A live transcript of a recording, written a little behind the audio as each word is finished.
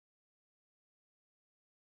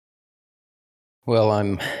Well,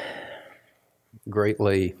 I'm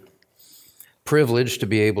greatly privileged to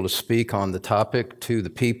be able to speak on the topic to the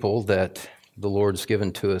people that the Lord's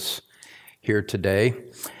given to us here today.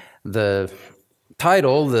 The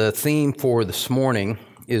title, the theme for this morning,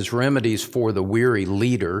 is Remedies for the Weary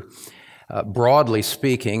Leader. Broadly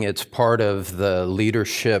speaking, it's part of the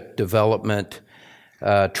leadership development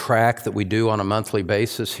track that we do on a monthly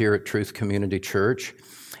basis here at Truth Community Church.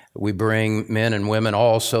 We bring men and women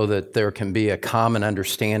all so that there can be a common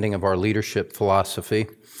understanding of our leadership philosophy.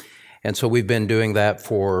 And so we've been doing that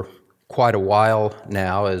for quite a while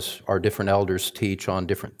now as our different elders teach on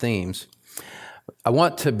different themes. I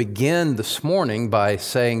want to begin this morning by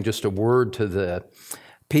saying just a word to the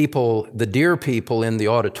people, the dear people in the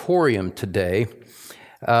auditorium today.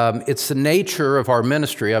 It's the nature of our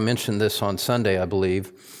ministry, I mentioned this on Sunday, I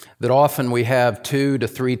believe, that often we have 2 to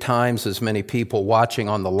 3 times as many people watching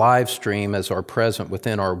on the live stream as are present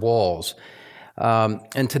within our walls.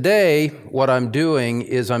 And today, what I'm doing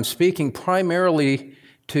is I'm speaking primarily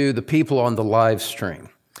to the people on the live stream.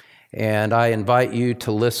 And I invite you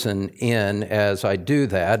to listen in as I do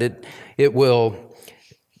that. It will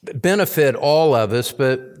benefit all of us,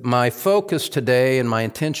 but my focus today and my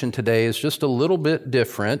intention today is just a little bit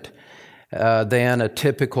different than a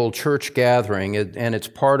typical church gathering, and it's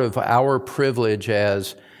part of our privilege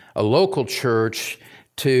as a local church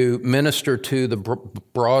to minister to the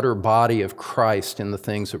broader body of Christ in the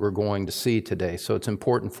things that we're going to see today. So it's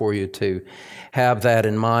important for you to have that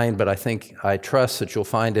in mind, but I trust that you'll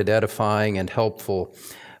find it edifying and helpful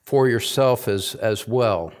for yourself as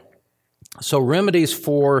well. So remedies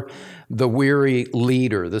for the weary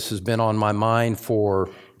leader. This has been on my mind for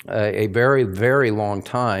a very, very long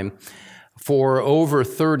time. For over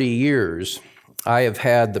 30 years, I have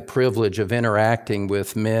had the privilege of interacting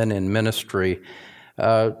with men in ministry,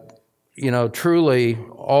 truly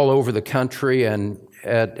all over the country and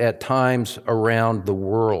at times around the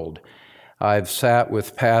world. I've sat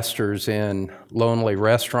with pastors in lonely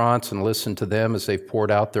restaurants and listened to them as they've poured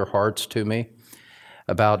out their hearts to me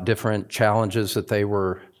about different challenges that they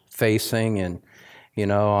were facing, and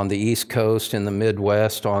on the East Coast, in the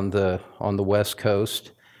Midwest, on the West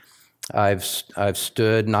Coast. I've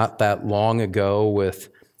stood not that long ago with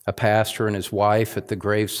a pastor and his wife at the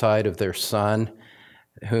gravesite of their son,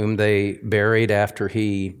 whom they buried after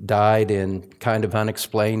he died in kind of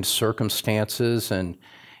unexplained circumstances. And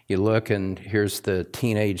you look and here's the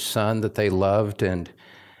teenage son that they loved, and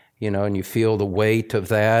you feel the weight of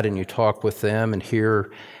that, and you talk with them and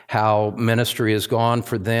hear how ministry has gone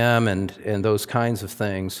for them and those kinds of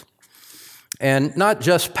things. And not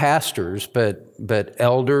just pastors, but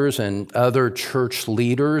elders and other church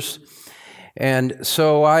leaders. And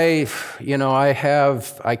so I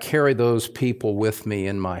carry those people with me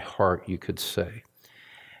in my heart, you could say.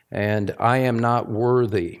 And I am not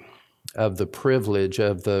worthy of the privilege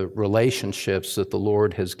of the relationships that the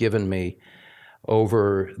Lord has given me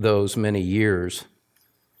over those many years.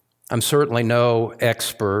 I'm certainly no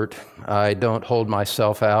expert. I don't hold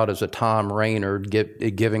myself out as a Tom Raynard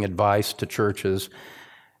giving advice to churches.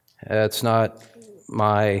 It's not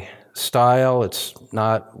my style. It's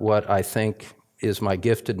not what I think is my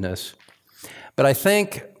giftedness. But I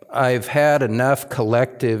think I've had enough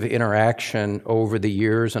collective interaction over the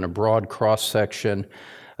years in a broad cross-section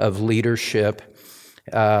of leadership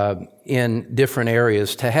in different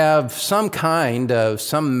areas to have some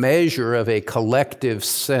measure of a collective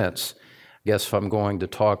sense. I guess if I'm going to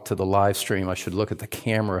talk to the live stream, I should look at the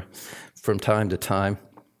camera from time to time.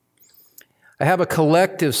 I have a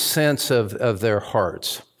collective sense of their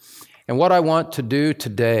hearts. And what I want to do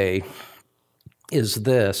today is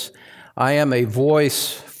this. I am a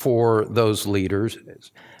voice for those leaders.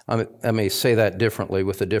 I may say that differently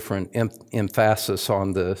with a different emphasis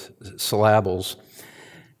on the syllables.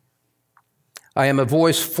 I am a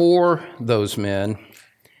voice for those men,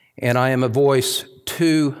 and I am a voice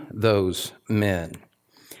to those men.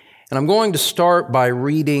 And I'm going to start by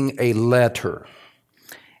reading a letter.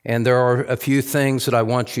 And there are a few things that I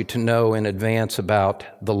want you to know in advance about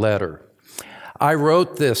the letter. I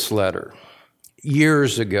wrote this letter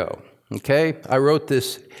years ago, okay? I wrote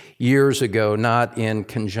this years ago, not in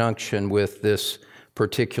conjunction with this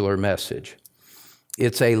particular message.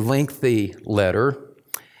 It's a lengthy letter.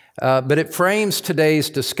 But it frames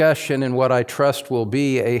today's discussion in what I trust will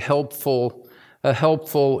be a helpful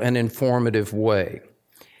and informative way.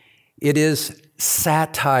 It is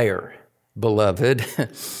satire, beloved.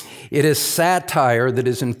 It is satire that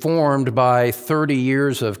is informed by 30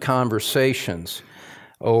 years of conversations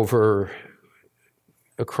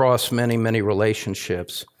across many, many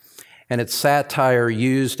relationships. And it's satire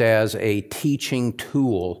used as a teaching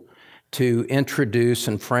tool to introduce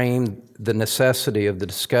and frame the necessity of the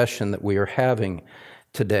discussion that we are having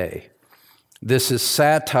today. This is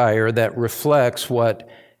satire that reflects what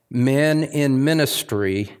men in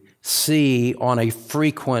ministry see on a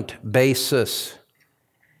frequent basis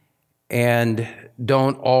and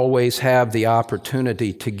don't always have the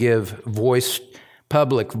opportunity to give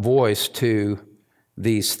public voice to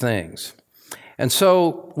these things. And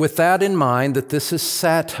so, with that in mind, that this is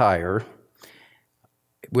satire,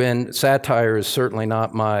 when satire is certainly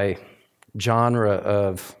not my genre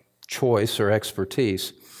of choice or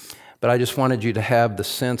expertise, but I just wanted you to have the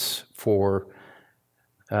sense for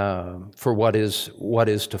what is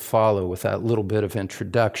to follow with that little bit of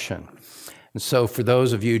introduction. And so for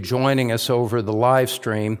those of you joining us over the live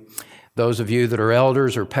stream, those of you that are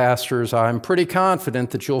elders or pastors, I'm pretty confident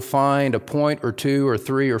that you'll find a point or two or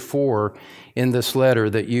three or four in this letter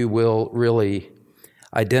that you will really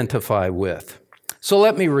identify with. So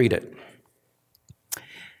let me read it.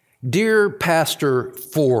 Dear Pastor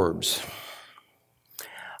Forbes,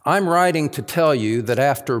 I'm writing to tell you that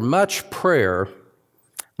after much prayer,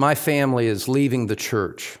 my family is leaving the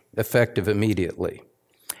church, effective immediately.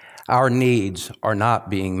 Our needs are not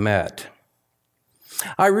being met.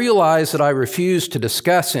 I realize that I refused to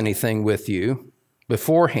discuss anything with you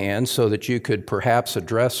beforehand so that you could perhaps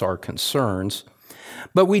address our concerns,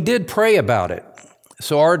 but we did pray about it,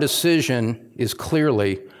 so our decision is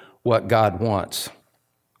clearly what God wants.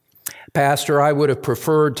 Pastor, I would have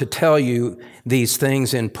preferred to tell you these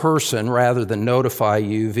things in person rather than notify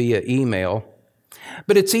you via email,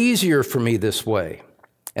 but it's easier for me this way,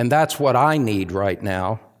 and that's what I need right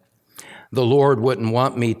now. The Lord wouldn't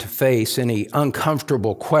want me to face any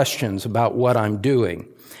uncomfortable questions about what I'm doing,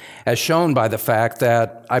 as shown by the fact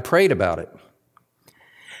that I prayed about it.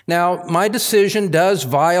 Now, my decision does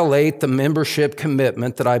violate the membership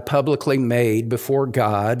commitment that I publicly made before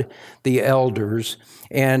God, the elders,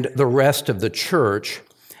 and the rest of the church,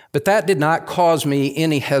 but that did not cause me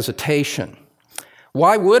any hesitation.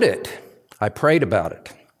 Why would it? I prayed about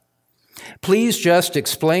it. Please just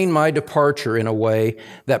explain my departure in a way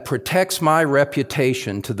that protects my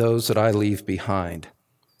reputation to those that I leave behind.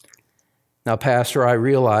 Now, Pastor, I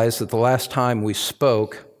realize that the last time we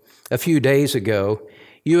spoke, a few days ago,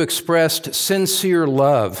 you expressed sincere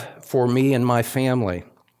love for me and my family.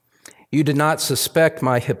 You did not suspect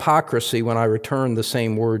my hypocrisy when I returned the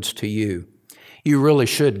same words to you. You really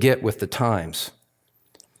should get with the times.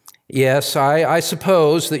 Yes, I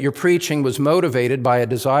suppose that your preaching was motivated by a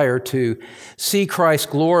desire to see Christ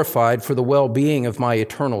glorified for the well-being of my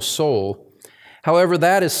eternal soul. However,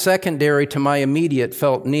 that is secondary to my immediate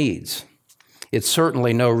felt needs. It's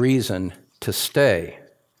certainly no reason to stay.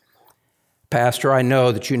 Pastor, I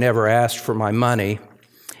know that you never asked for my money.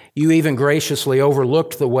 You even graciously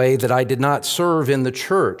overlooked the way that I did not serve in the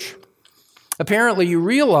church. Apparently, you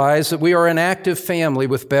realize that we are an active family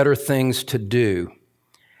with better things to do.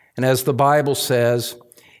 And as the Bible says,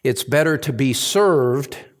 it's better to be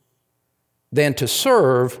served than to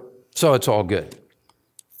serve, so it's all good.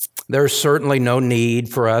 There's certainly no need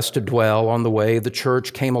for us to dwell on the way the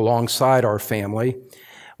church came alongside our family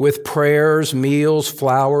with prayers, meals,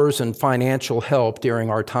 flowers, and financial help during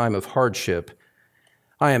our time of hardship.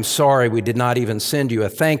 I am sorry we did not even send you a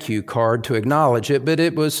thank you card to acknowledge it, but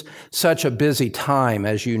it was such a busy time,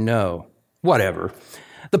 as you know. Whatever.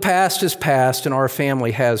 The past is past, and our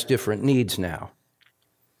family has different needs now.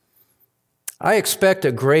 I expect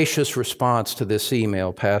a gracious response to this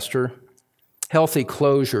email, Pastor. Healthy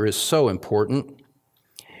closure is so important.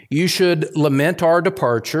 You should lament our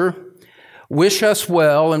departure, wish us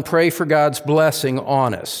well, and pray for God's blessing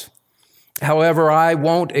on us. However, I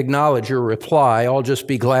won't acknowledge your reply. I'll just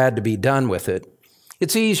be glad to be done with it.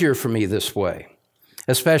 It's easier for me this way,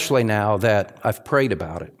 especially now that I've prayed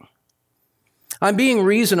about it. I'm being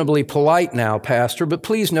reasonably polite now, Pastor, but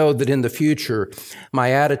please know that in the future,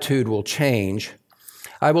 my attitude will change.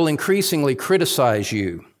 I will increasingly criticize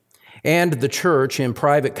you and the church in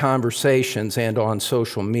private conversations and on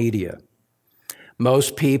social media.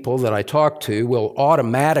 Most people that I talk to will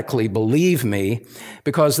automatically believe me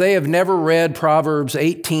because they have never read Proverbs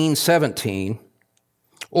 18:17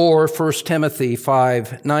 or 1 Timothy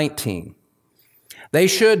 5:19. They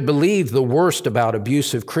should believe the worst about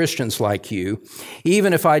abusive Christians like you,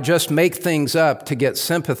 even if I just make things up to get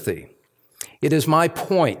sympathy. It is my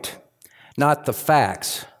point, not the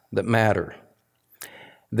facts, that matter.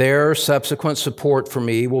 Their subsequent support for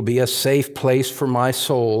me will be a safe place for my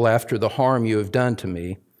soul after the harm you have done to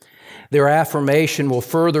me. Their affirmation will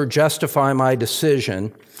further justify my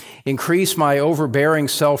decision, increase my overbearing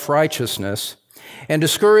self-righteousness, and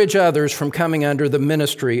discourage others from coming under the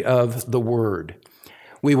ministry of the Word.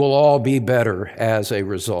 we will all be better as a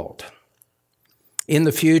result. In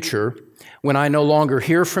the future, when I no longer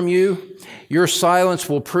hear from you, your silence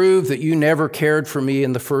will prove that you never cared for me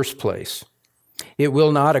in the first place. It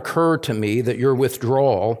will not occur to me that your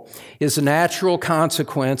withdrawal is a natural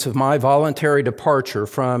consequence of my voluntary departure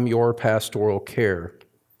from your pastoral care.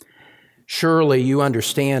 Surely you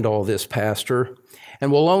understand all this, Pastor,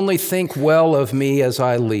 and will only think well of me as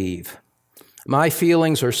I leave. My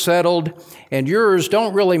feelings are settled, and yours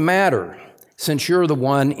don't really matter, since you're the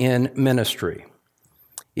one in ministry.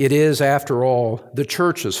 It is, after all, the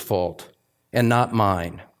church's fault and not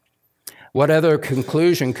mine. What other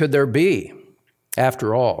conclusion could there be?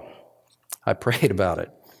 After all, I prayed about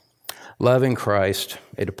it. Loving Christ,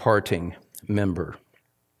 a departing member.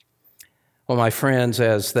 Well, my friends,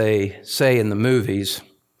 as they say in the movies,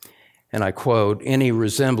 and I quote, any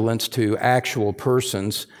resemblance to actual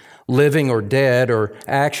persons, living or dead, or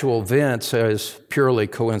actual events is purely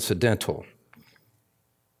coincidental.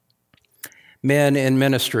 Men in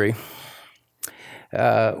ministry,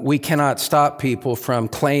 we cannot stop people from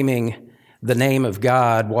claiming the name of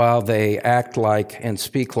God while they act like and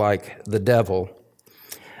speak like the devil.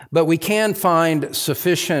 But we can find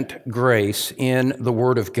sufficient grace in the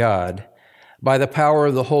Word of God by the power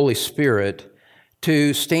of the Holy Spirit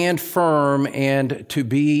to stand firm and to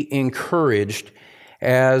be encouraged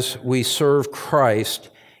as we serve Christ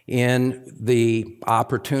in the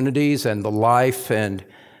opportunities and the life and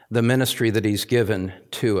the ministry that He's given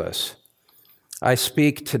to us. I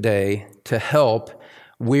speak today to help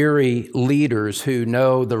weary leaders who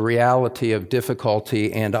know the reality of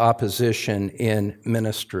difficulty and opposition in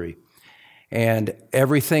ministry. And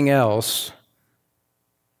everything else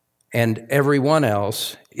and everyone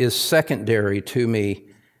else is secondary to me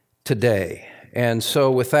today. And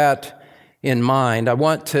so with that in mind, I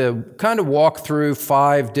want to kind of walk through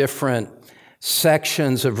 5 different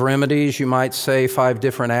sections of remedies, you might say, 5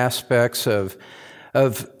 different aspects of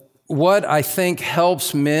what I think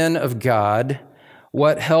helps men of God,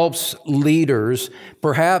 what helps leaders,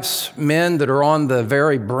 perhaps men that are on the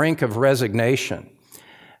very brink of resignation,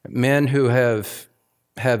 men who have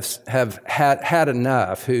had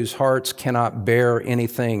enough, whose hearts cannot bear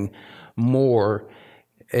anything more,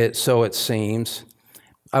 so it seems.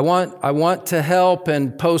 I want to help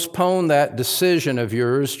and postpone that decision of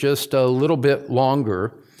yours just a little bit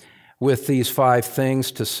longer with these 5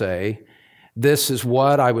 things to say. This is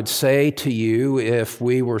what I would say to you if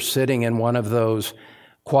we were sitting in one of those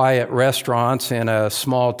quiet restaurants in a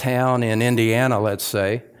small town in Indiana, let's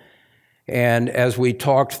say, and as we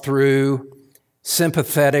talked through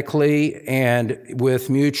sympathetically and with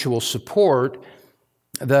mutual support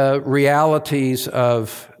the realities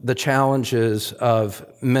of the challenges of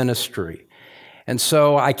ministry. And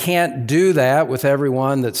so I can't do that with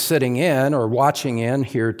everyone that's sitting in or watching in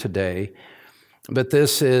here today, but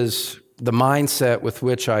this is the mindset with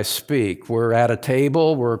which I speak. We're at a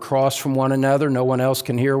table, we're across from one another, no one else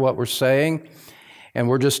can hear what we're saying, and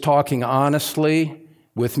we're just talking honestly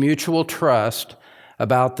with mutual trust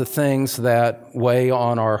about the things that weigh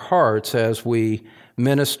on our hearts as we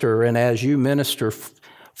minister and as you minister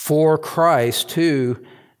for Christ to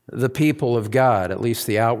the people of God, at least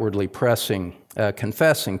the outwardly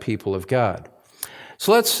confessing people of God.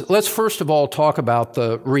 So let's first of all talk about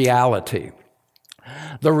the reality.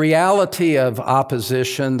 The reality of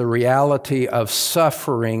opposition, the reality of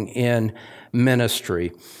suffering in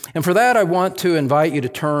ministry. And for that, I want to invite you to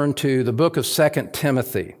turn to the book of 2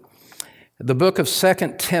 Timothy. The book of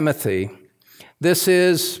 2 Timothy, this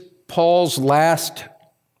is Paul's last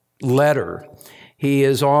letter. He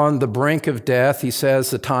is on the brink of death. He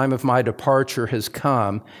says, the time of my departure has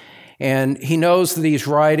come. And he knows that he's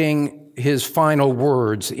writing his final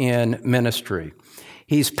words in ministry.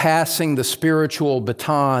 He's passing the spiritual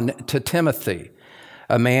baton to Timothy,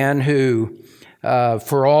 a man who,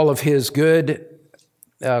 for all of his good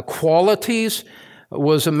qualities,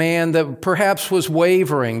 was a man that perhaps was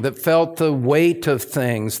wavering, that felt the weight of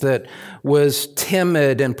things, that was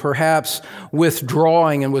timid and perhaps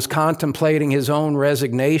withdrawing and was contemplating his own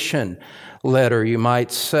resignation letter, you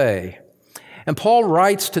might say. And Paul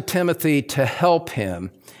writes to Timothy to help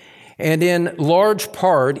him. And in large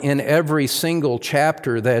part, in every single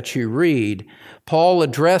chapter that you read, Paul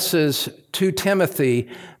addresses to Timothy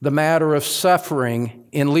the matter of suffering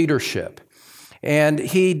in leadership. And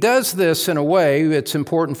he does this in a way, it's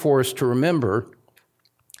important for us to remember,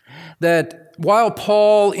 that while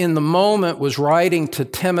Paul in the moment was writing to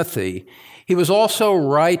Timothy, he was also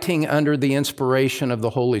writing under the inspiration of the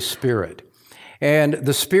Holy Spirit. And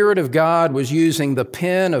the Spirit of God was using the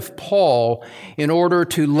pen of Paul in order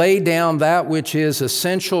to lay down that which is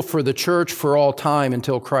essential for the church for all time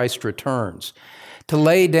until Christ returns. To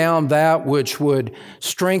lay down that which would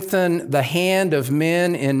strengthen the hand of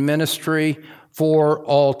men in ministry for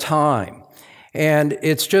all time. And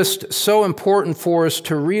it's just so important for us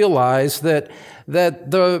to realize that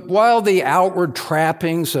while the outward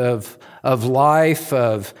trappings of life,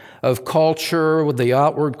 of culture, with the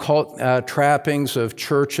outward trappings of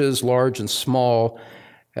churches, large and small,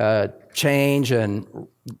 change and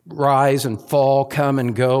rise and fall, come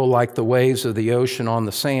and go like the waves of the ocean on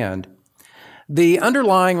the sand, the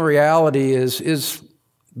underlying reality is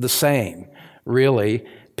the same, really.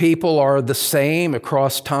 People are the same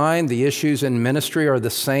across time. The issues in ministry are the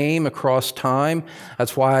same across time.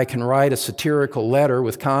 That's why I can write a satirical letter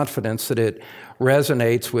with confidence that it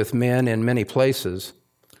resonates with men in many places.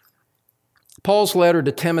 Paul's letter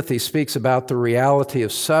to Timothy speaks about the reality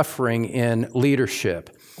of suffering in leadership.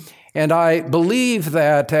 And I believe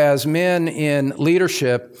that as men in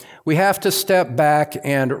leadership, we have to step back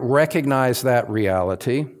and recognize that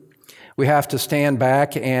reality. We have to stand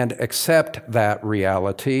back and accept that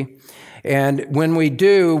reality. And when we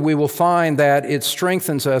do, we will find that it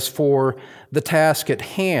strengthens us for the task at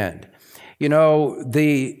hand. You know,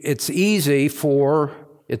 it's easy for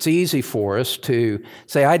us to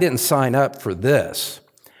say, I didn't sign up for this.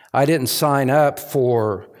 I didn't sign up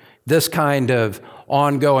for this kind of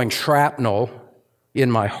ongoing shrapnel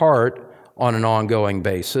in my heart on an ongoing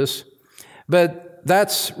basis. But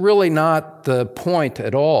that's really not the point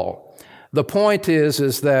at all. The point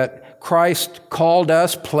is that Christ called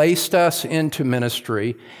us, placed us into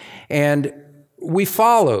ministry, and we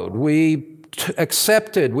followed, we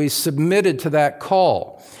accepted, we submitted to that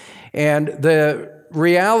call. And the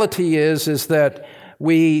reality is that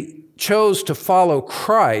we chose to follow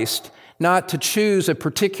Christ, not to choose a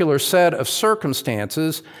particular set of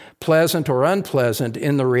circumstances, pleasant or unpleasant,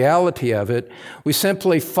 in the reality of it. We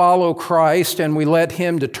simply follow Christ and we let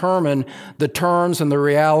Him determine the terms and the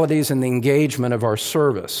realities and the engagement of our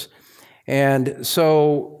service. And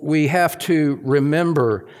so we have to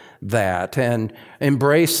remember that and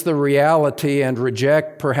embrace the reality and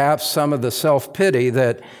reject perhaps some of the self-pity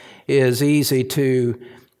that is easy to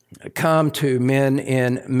come to men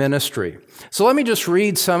in ministry. So let me just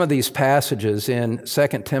read some of these passages in 2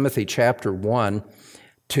 Timothy chapter 1,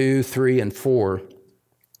 2, 3, and 4.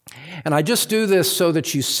 And I just do this so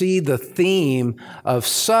that you see the theme of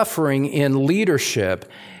suffering in leadership.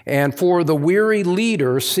 And for the weary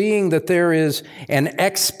leader, seeing that there is an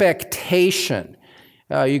expectation,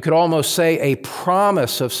 you could almost say a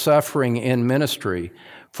promise of suffering in ministry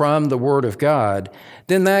from the Word of God,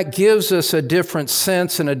 then that gives us a different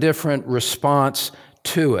sense and a different response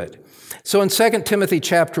to it. So in 2 Timothy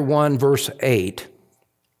chapter 1, verse 8,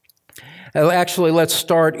 actually let's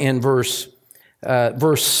start in verse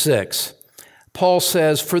 6. Paul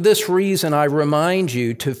says, "For this reason I remind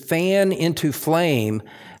you to fan into flame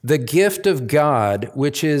the gift of God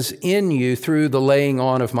which is in you through the laying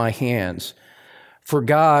on of my hands. For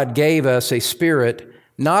God gave us a spirit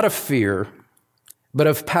not of fear, but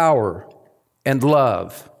of power and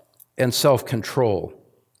love and self-control.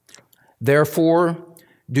 Therefore,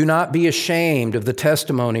 do not be ashamed of the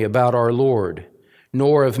testimony about our Lord,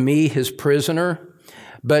 nor of me, his prisoner,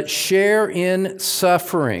 but share in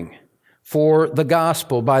suffering for the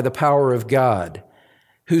gospel by the power of God,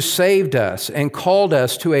 who saved us and called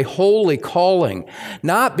us to a holy calling,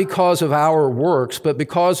 not because of our works, but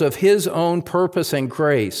because of his own purpose and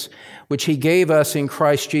grace, which he gave us in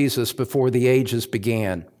Christ Jesus before the ages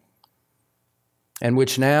began, and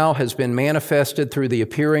which now has been manifested through the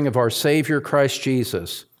appearing of our Savior Christ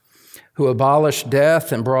Jesus, who abolished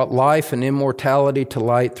death and brought life and immortality to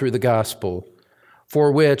light through the gospel,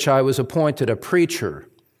 for which I was appointed a preacher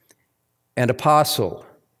and apostle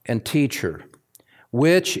and teacher,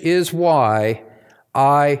 which is why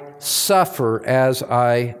I suffer as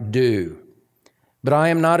I do. But I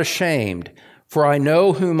am not ashamed, for I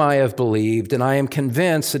know whom I have believed, and I am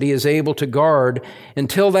convinced that he is able to guard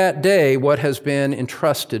until that day what has been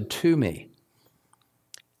entrusted to me."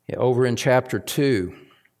 Over in chapter 2,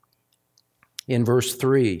 in verse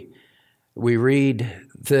 3, we read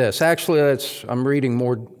this. Actually, I'm reading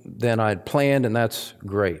more than I'd planned, and that's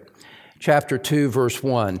great. Chapter 2, verse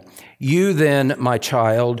 1. "You then, my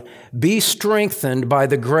child, be strengthened by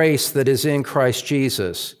the grace that is in Christ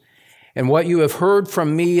Jesus. And what you have heard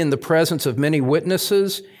from me in the presence of many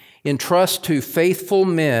witnesses, entrust to faithful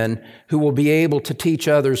men who will be able to teach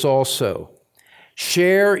others also.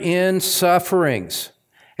 Share in sufferings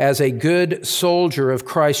as a good soldier of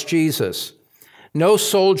Christ Jesus. No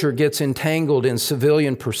soldier gets entangled in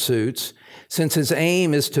civilian pursuits, since his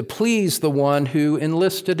aim is to please the one who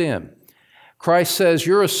enlisted him. Christ says,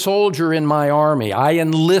 you're a soldier in my army. I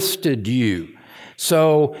enlisted you.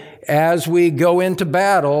 So as we go into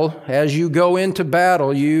battle,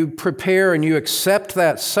 you prepare and you accept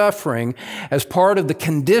that suffering as part of the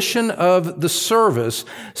condition of the service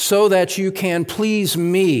so that you can please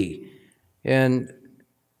me in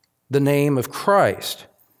the name of Christ.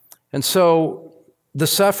 And so the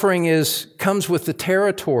suffering comes with the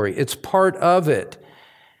territory. It's part of it.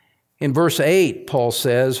 In verse 8, Paul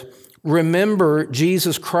says, remember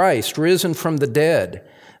Jesus Christ, risen from the dead,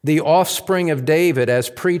 the offspring of David, as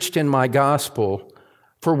preached in my gospel,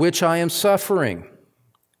 for which I am suffering,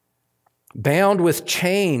 bound with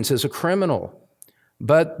chains as a criminal.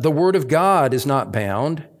 But the word of God is not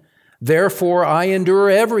bound. Therefore I endure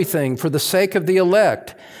everything for the sake of the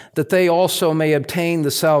elect, that they also may obtain the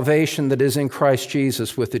salvation that is in Christ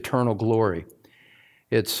Jesus with eternal glory.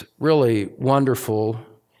 It's really wonderful,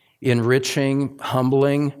 enriching,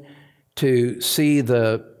 humbling to see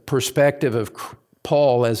the perspective of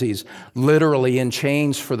Paul as he's literally in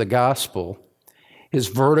chains for the gospel. His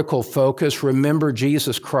vertical focus, remember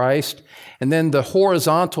Jesus Christ, and then the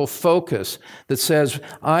horizontal focus that says,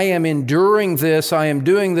 I am enduring this, I am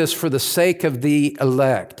doing this for the sake of the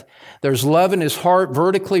elect. There's love in his heart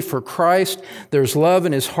vertically for Christ. There's love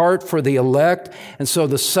in his heart for the elect. And so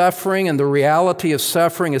the suffering and the reality of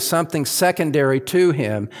suffering is something secondary to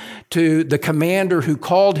him, to the commander who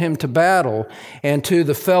called him to battle, and to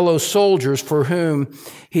the fellow soldiers for whom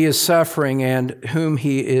he is suffering and whom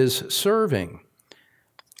he is serving.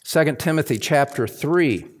 2 Timothy chapter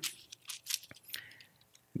 3,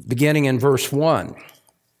 beginning in verse 1.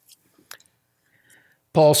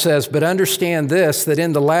 Paul says, but understand this, that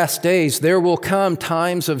in the last days there will come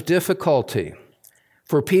times of difficulty,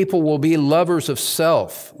 for people will be lovers of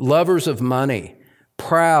self, lovers of money,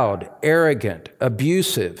 proud, arrogant,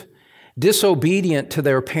 abusive, disobedient to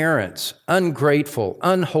their parents, ungrateful,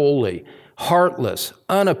 unholy, heartless,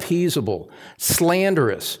 unappeasable,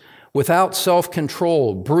 slanderous, without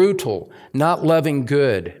self-control, brutal, not loving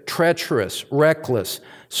good, treacherous, reckless,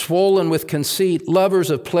 swollen with conceit, lovers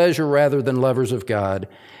of pleasure rather than lovers of God,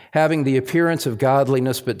 having the appearance of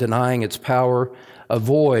godliness but denying its power.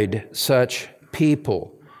 Avoid such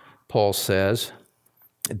people, Paul says.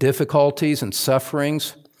 Difficulties and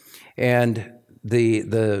sufferings, and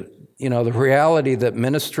the reality that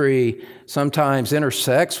ministry sometimes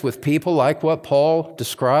intersects with people like what Paul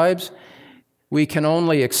describes. We can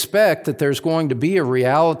only expect that there's going to be a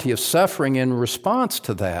reality of suffering in response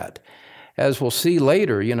to that. As we'll see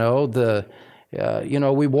later, we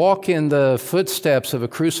walk in the footsteps of a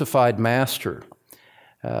crucified master.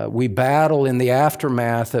 We battle in the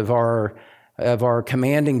aftermath of our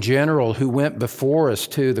commanding general who went before us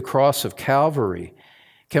to the cross of Calvary.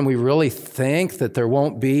 Can we really think that there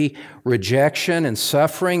won't be rejection and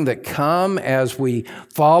suffering that come as we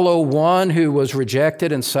follow one who was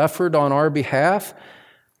rejected and suffered on our behalf?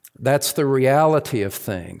 That's the reality of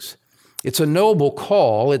things. It's a noble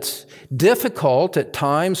call. It's difficult at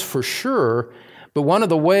times for sure, but one of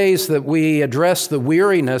the ways that we address the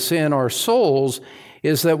weariness in our souls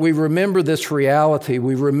is that we remember this reality.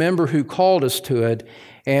 We remember who called us to it,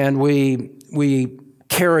 and we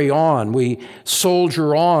carry on. We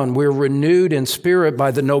soldier on. We're renewed in spirit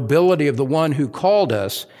by the nobility of the one who called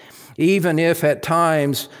us, even if at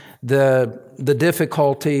times the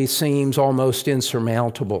difficulty seems almost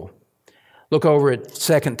insurmountable. Look over at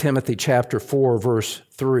 2 Timothy chapter 4, verse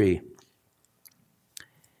 3,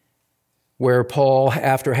 where Paul,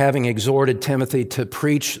 after having exhorted Timothy to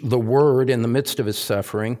preach the word in the midst of his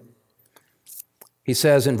suffering, he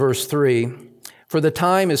says in verse 3, for the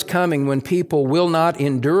time is coming when people will not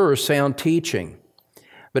endure sound teaching,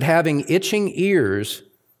 but having itching ears,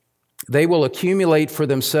 they will accumulate for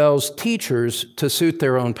themselves teachers to suit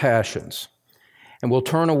their own passions, and will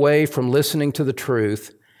turn away from listening to the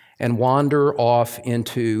truth and wander off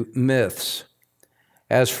into myths.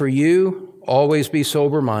 As for you, always be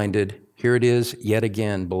sober-minded. Here it is yet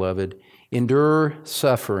again, beloved. Endure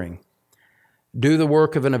suffering. Do the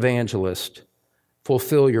work of an evangelist.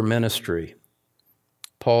 Fulfill your ministry.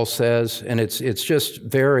 Paul says, and it's just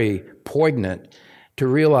very poignant to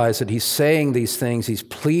realize that he's saying these things. He's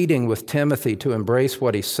pleading with Timothy to embrace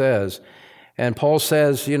what he says. And Paul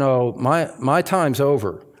says, my time's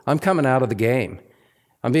over. I'm coming out of the game.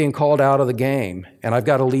 I'm being called out of the game, and I've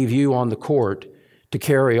got to leave you on the court to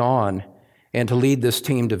carry on and to lead this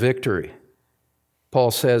team to victory.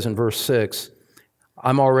 Paul says in verse 6,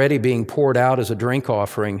 I'm already being poured out as a drink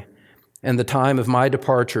offering, and the time of my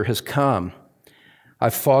departure has come.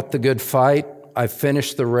 I've fought the good fight. I've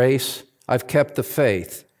finished the race, I've kept the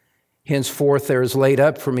faith. Henceforth there is laid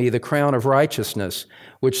up for me the crown of righteousness,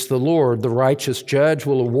 which the Lord, the righteous judge,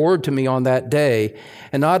 will award to me on that day,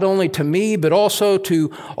 and not only to me, but also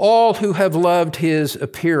to all who have loved his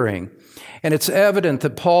appearing. And it's evident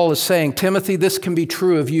that Paul is saying, Timothy, this can be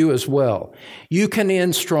true of you as well. You can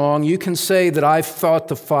end strong. You can say that I've fought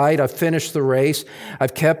the fight, I've finished the race,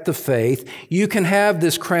 I've kept the faith. You can have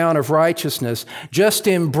this crown of righteousness. Just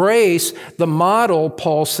embrace the model,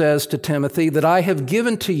 Paul says to Timothy, that I have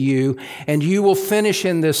given to you, and you will finish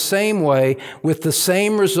in this same way with the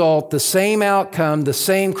same result, the same outcome, the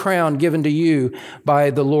same crown given to you by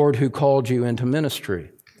the Lord who called you into ministry.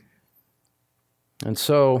 And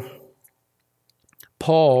so,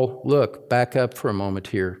 Paul, look, back up for a moment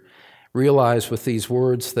here. Realize with these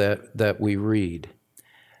words that we read.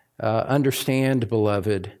 Understand,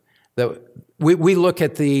 beloved, that we look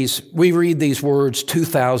at these, we read these words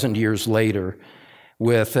 2,000 years later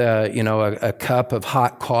with, a cup of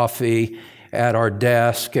hot coffee at our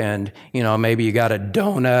desk, and, maybe you got a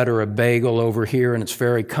donut or a bagel over here, and it's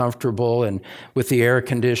very comfortable, and with the air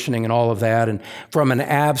conditioning and all of that. And from an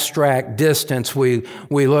abstract distance, we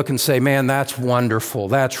look and say, man, that's wonderful.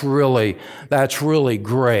 That's really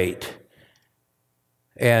great.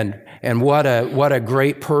 And what a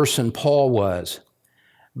great person Paul was.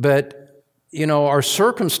 But, our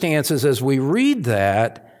circumstances as we read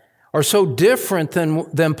that are so different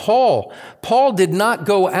than Paul. Paul did not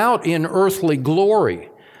go out in earthly glory.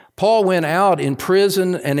 Paul went out in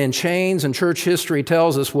prison and in chains, and church history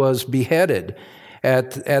tells us was beheaded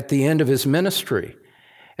at the end of his ministry.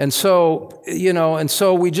 And so,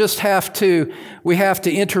 we just have to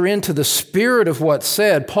enter into the spirit of what's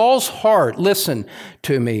said. Paul's heart, listen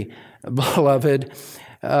to me, beloved,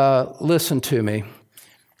 listen to me.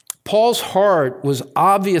 Paul's heart was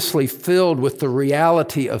obviously filled with the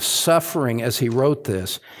reality of suffering as he wrote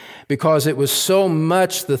this, because it was so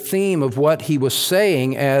much the theme of what he was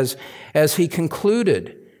saying as he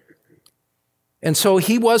concluded. And so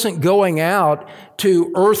he wasn't going out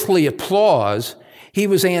to earthly applause. He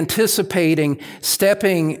was anticipating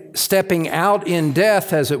stepping out in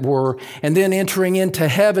death, as it were, and then entering into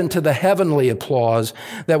heaven to the heavenly applause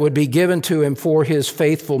that would be given to him for his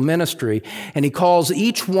faithful ministry. And he calls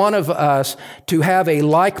each one of us to have a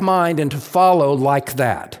like mind and to follow like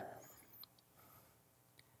that.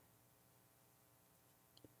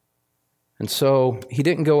 And so he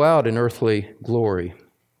didn't go out in earthly glory.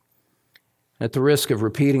 At the risk of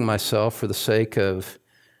repeating myself for the sake of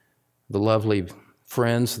the lovely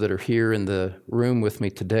friends that are here in the room with me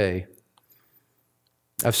today,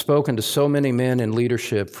 I've spoken to so many men in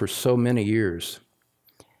leadership for so many years,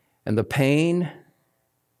 and the pain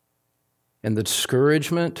and the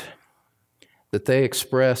discouragement that they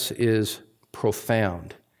express is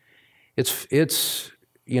profound. It's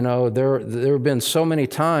there have been so many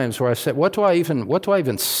times where I said, what do I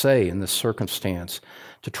even say in this circumstance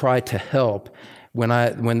to try to help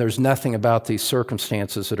when there's nothing about these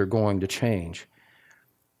circumstances that are going to change?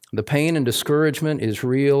 The pain and discouragement is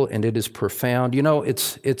real, and it is profound.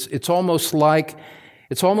 It's almost like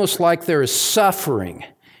there is suffering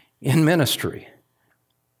in ministry.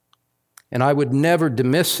 And I would never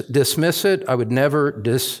dismiss it. I would never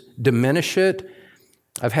diminish it.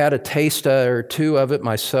 I've had a taste or two of it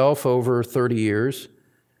myself over 30 years.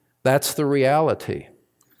 That's the reality.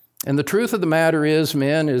 And the truth of the matter is,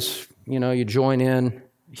 men, you join in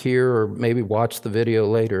here or maybe watch the video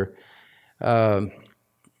later.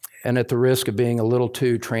 And at the risk of being a little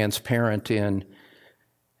too transparent in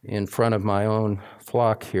front of my own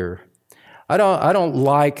flock here, I don't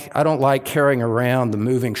like carrying around the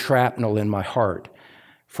moving shrapnel in my heart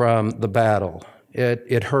from the battle.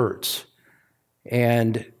 It hurts,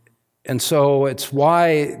 and so it's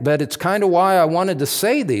kind of why I wanted to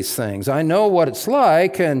say these things. I know what it's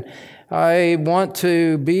like, and I want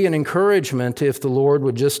to be an encouragement if the Lord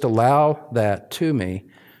would just allow that to me.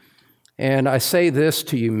 And I say this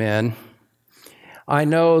to you men, I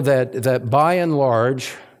know that by and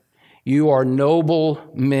large, you are noble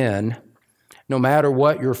men, no matter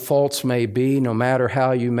what your faults may be, no matter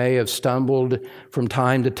how you may have stumbled from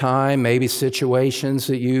time to time, maybe situations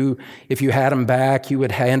that if you had them back, you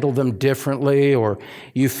would handle them differently, or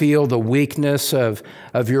you feel the weakness of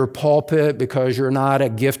your pulpit because you're not a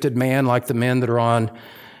gifted man like the men that are on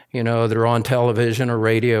television or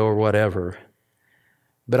radio or whatever.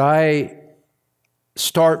 But I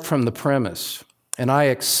start from the premise, and I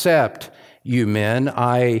accept you men.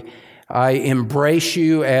 I embrace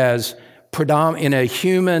you as in a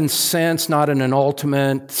human sense, not in an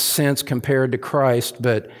ultimate sense compared to Christ,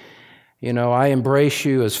 but, I embrace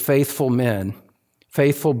you as faithful men,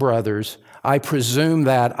 faithful brothers. I presume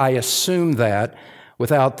that, I assume that,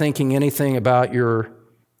 without thinking anything about your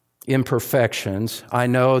imperfections. I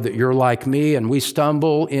know that you're like me and we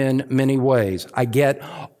stumble in many ways. I get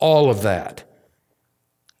all of that.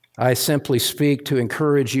 I simply speak to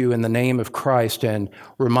encourage you in the name of Christ and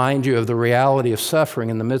remind you of the reality of suffering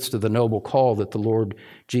in the midst of the noble call that the Lord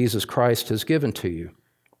Jesus Christ has given to you.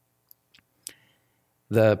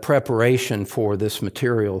 The preparation for this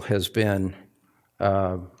material has been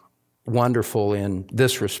wonderful in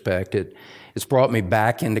this respect. It's brought me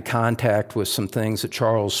back into contact with some things that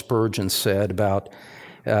Charles Spurgeon said about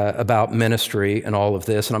ministry and all of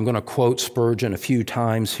this. And I'm going to quote Spurgeon a few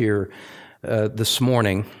times here this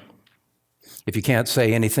morning. If you can't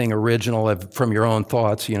say anything original from your own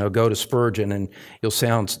thoughts, go to Spurgeon and you'll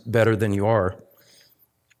sound better than you are.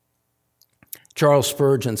 Charles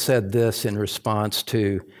Spurgeon said this in response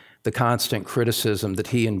to the constant criticism that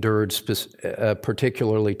he endured,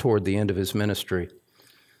 particularly toward the end of his ministry.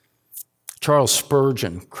 Charles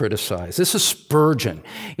Spurgeon criticized. This is Spurgeon,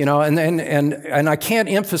 and I can't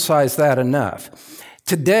emphasize that enough.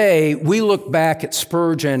 Today, we look back at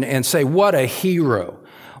Spurgeon and say, what a hero.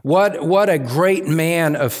 What a great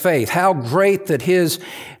man of faith. How great that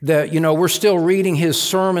we're still reading his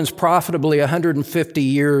sermons profitably 150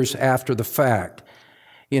 years after the fact.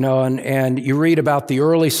 And you read about the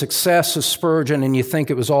early success of Spurgeon and you think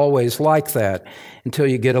it was always like that until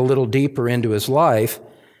you get a little deeper into his life.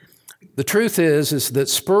 The truth is that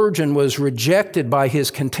Spurgeon was rejected by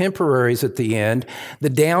his contemporaries at the end. The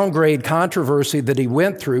downgrade controversy that he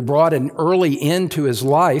went through brought an early end to his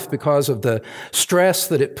life because of the stress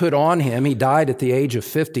that it put on him. He died at the age of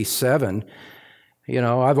 57.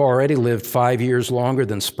 I've already lived 5 years longer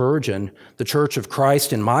than Spurgeon. The Church of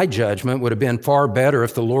Christ, in my judgment, would have been far better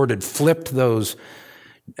if the Lord had flipped those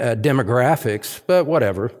demographics, but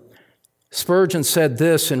whatever. Spurgeon said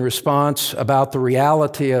this in response about the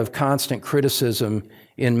reality of constant criticism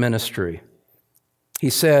in ministry. He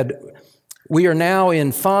said, "We are now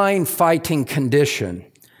in fine fighting condition,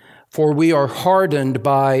 for we are hardened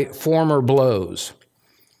by former blows.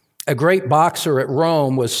 A great boxer at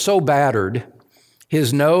Rome was so battered,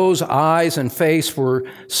 his nose, eyes, and face were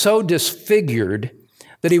so disfigured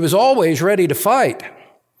that he was always ready to fight.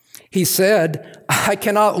 He said, 'I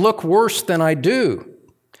cannot look worse than I do.'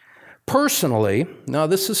 Personally," now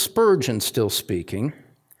this is Spurgeon still speaking,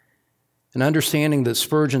 and understanding that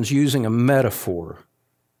Spurgeon's using a metaphor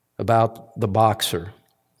about the boxer.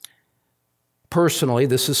 Personally,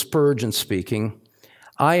 this is Spurgeon speaking,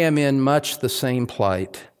 "I am in much the same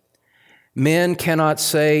plight. Men cannot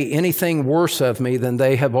say anything worse of me than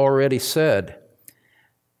they have already said.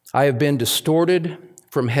 I have been distorted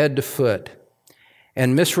from head to foot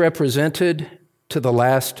and misrepresented to the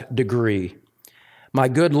last degree. My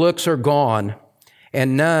good looks are gone,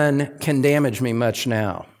 and none can damage me much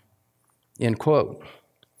now." End quote.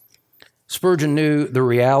 Spurgeon knew the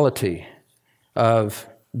reality of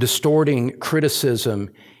distorting criticism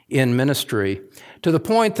in ministry to the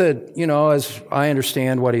point that, as I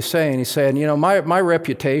understand what he's saying, my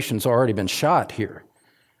reputation's already been shot here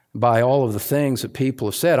by all of the things that people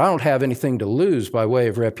have said. I don't have anything to lose by way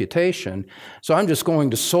of reputation, so I'm just going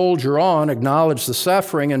to soldier on, acknowledge the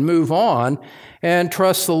suffering, and move on, and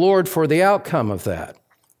trust the Lord for the outcome of that.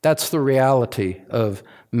 That's the reality of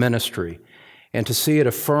ministry. And to see it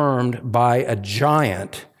affirmed by a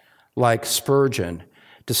giant like Spurgeon,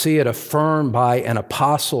 to see it affirmed by an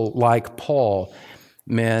apostle like Paul,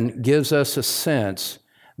 gives us a sense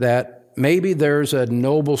that maybe there's a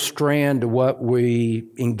noble strand to what we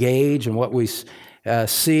engage and what we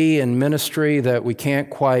see in ministry that we can't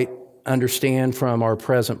quite understand from our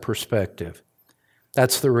present perspective.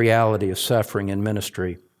 That's the reality of suffering in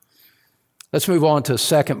ministry. Let's move on to a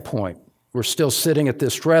second point. We're still sitting at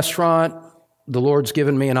this restaurant. The Lord's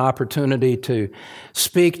given me an opportunity to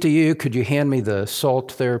speak to you. Could you hand me the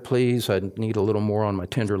salt there, please? I need a little more on my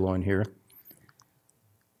tenderloin here.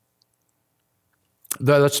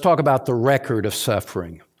 Let's talk about the record of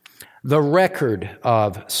suffering. The record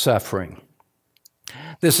of suffering.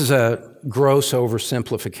 This is a gross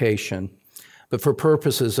oversimplification, but for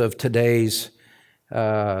purposes of today's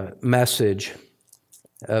message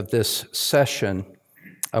of this session,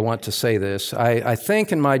 I want to say this. I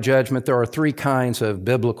think, in my judgment, there are three kinds of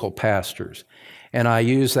biblical pastors, and I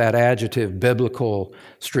use that adjective biblical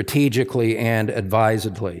strategically and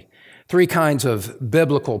advisedly. Three kinds of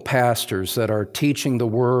biblical pastors that are teaching the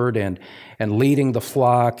word and leading the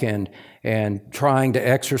flock and trying to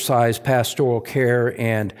exercise pastoral care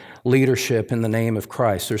and leadership in the name of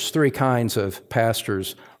Christ. There's three kinds of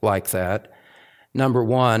pastors like that. Number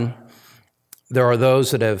one, there are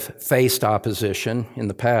those that have faced opposition in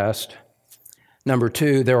the past. Number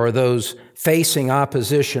two, there are those facing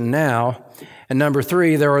opposition now. And number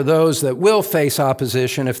three, there are those that will face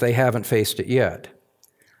opposition if they haven't faced it yet.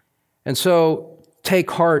 And so take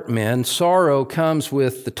heart, men. Sorrow comes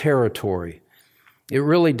with the territory. It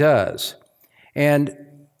really does. And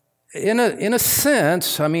in a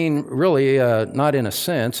sense, I mean, really not in a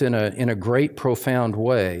sense, in a great, profound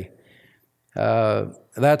way,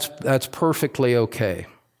 that's perfectly okay.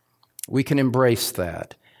 We can embrace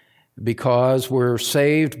that because we're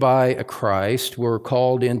saved by a Christ. We're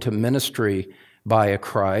called into ministry by a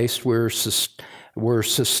Christ. We're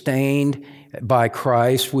sustained by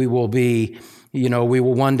Christ. We will be, we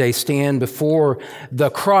will one day stand before the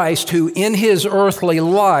Christ who in his earthly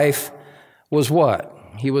life was what?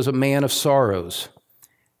 He was a man of sorrows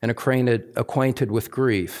and acquainted with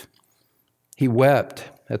grief. He wept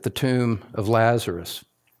at the tomb of Lazarus.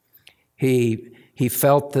 He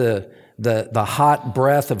felt the hot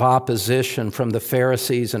breath of opposition from the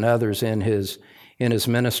Pharisees and others in his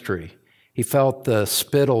ministry. He felt the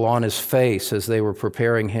spittle on his face as they were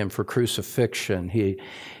preparing him for crucifixion.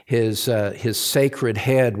 His sacred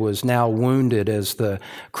head was now wounded as the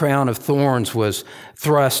crown of thorns was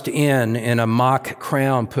thrust in and a mock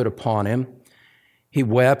crown put upon him. He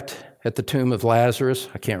wept at the tomb of Lazarus.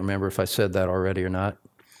 I can't remember if I said that already or not.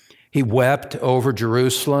 He wept over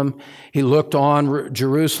Jerusalem. He looked on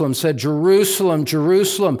Jerusalem, said, "Jerusalem,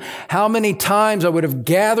 Jerusalem, how many times I would have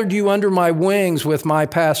gathered you under my wings with my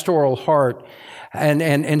pastoral heart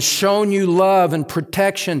and shown you love and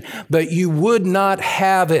protection, but you would not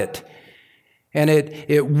have it." And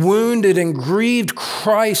it wounded and grieved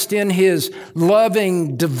Christ in his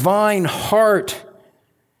loving, divine heart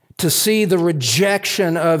to see the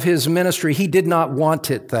rejection of his ministry. He did not want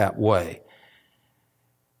it that way.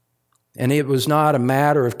 And it was not a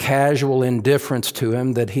matter of casual indifference to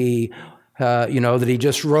him that he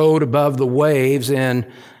just rode above the waves in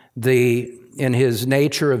his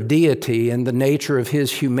nature of deity and the nature of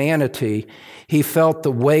his humanity. He felt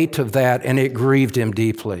the weight of that, and it grieved him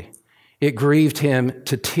deeply. It grieved him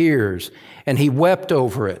to tears, and he wept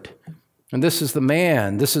over it. And this is the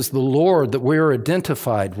man, this is the Lord that we're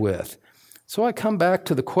identified with. So I come back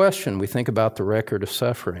to the question we think about the record of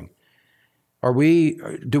suffering.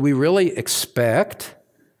 Do we really expect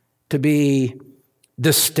to be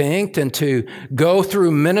distinct and to go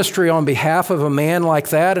through ministry on behalf of a man like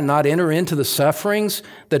that and not enter into the sufferings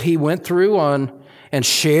that he went through and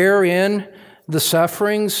share in the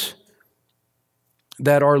sufferings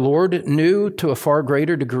that our Lord knew to a far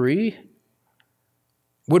greater degree?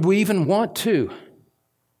 Would we even want to?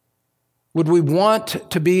 Would we want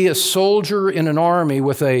to be a soldier in an army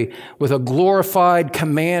with a glorified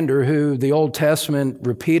commander who the Old Testament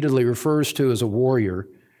repeatedly refers to as a warrior?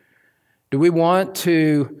 Do we want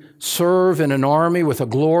to serve in an army with a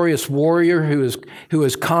glorious warrior who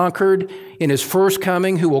has conquered in his first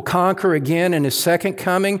coming, who will conquer again in his second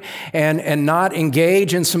coming, and not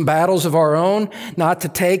engage in some battles of our own, not to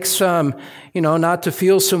take some, not to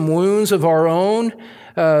feel some wounds of our own,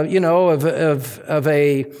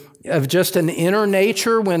 of just an inner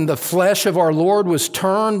nature when the flesh of our Lord was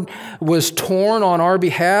torn on our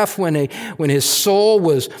behalf, when his soul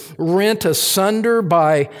was rent asunder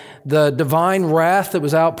by the divine wrath that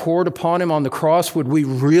was outpoured upon him on the cross? Would we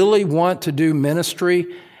really want to do ministry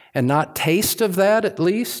and not taste of that at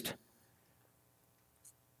least?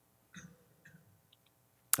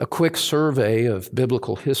 A quick survey of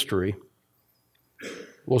biblical history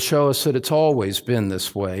will show us that it's always been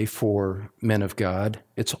this way for men of God.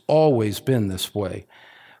 It's always been this way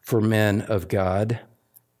for men of God.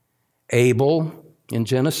 Abel, in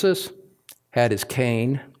Genesis, had his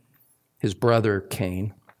Cain, his brother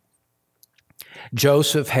Cain.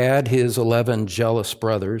 Joseph had his 11 jealous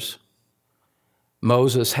brothers.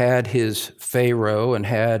 Moses had his Pharaoh and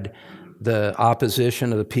had the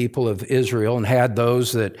opposition of the people of Israel, and had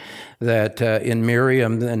those that in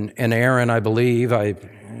Miriam and Aaron, I believe,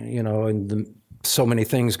 so many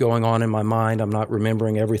things going on in my mind. I'm not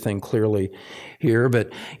remembering everything clearly here,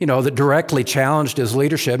 but that directly challenged his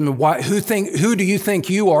leadership. And who do you think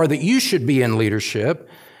you are that you should be in leadership?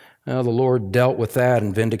 The Lord dealt with that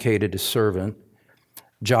and vindicated his servant.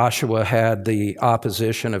 Joshua had the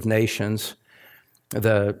opposition of nations.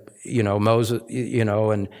 Moses,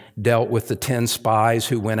 and dealt with the 10 spies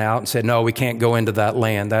who went out and said, "No, we can't go into that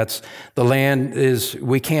land.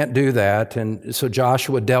 We can't do that." And so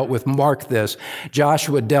Joshua dealt with, mark this,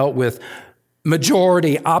 Joshua dealt with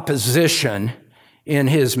majority opposition in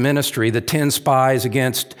his ministry, the 10 spies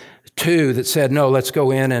against 2 that said, "No, let's go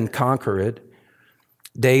in and conquer it."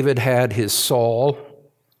 David had his Saul.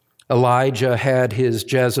 Elijah had his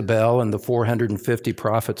Jezebel and the 450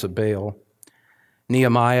 prophets of Baal.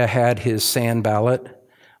 Nehemiah had his Sanballat.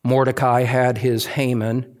 Mordecai had his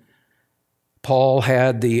Haman. Paul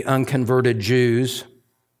had the unconverted Jews.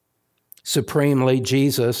 Supremely,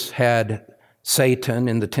 Jesus had Satan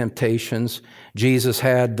in the temptations. Jesus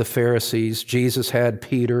had the Pharisees. Jesus had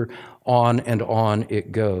Peter. On and on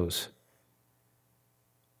it goes.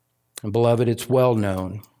 And beloved, it's well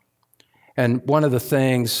known. And one of the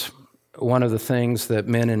things that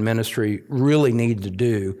men in ministry really need to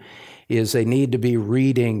do is they need to be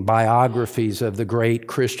reading biographies of the great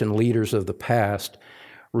Christian leaders of the past,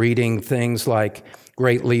 reading things like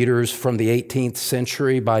Great Leaders from the 18th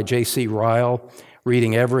Century by J.C. Ryle,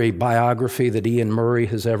 reading every biography that Ian Murray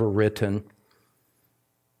has ever written,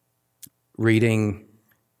 reading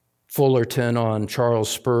Fullerton on Charles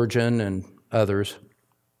Spurgeon and others.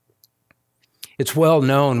 It's well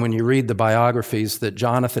known when you read the biographies that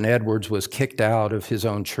Jonathan Edwards was kicked out of his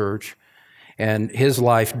own church and his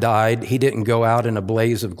life died. He didn't go out in a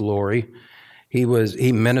blaze of glory. He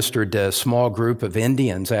ministered to a small group of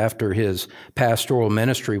Indians after his pastoral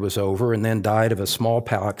ministry was over, and then died of a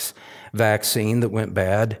smallpox vaccine that went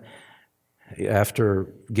bad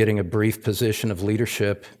after getting a brief position of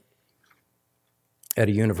leadership at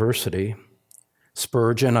a university.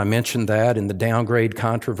 Spurgeon, I mentioned that, in the downgrade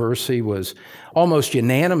controversy, was almost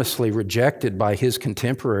unanimously rejected by his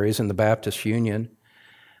contemporaries in the Baptist Union.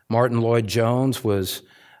 Martin Lloyd-Jones was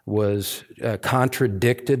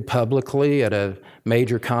contradicted publicly at a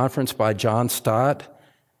major conference by John Stott,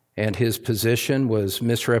 and his position was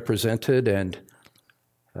misrepresented, and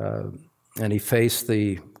he faced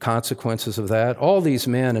the consequences of that. All these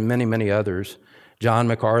men and many, many others. John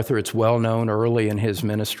MacArthur, it's well known early in his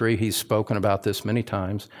ministry. He's spoken about this many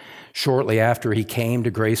times. Shortly after he came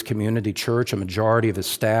to Grace Community Church, a majority of his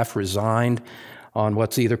staff resigned on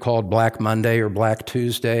what's either called Black Monday or Black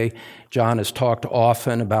Tuesday. John has talked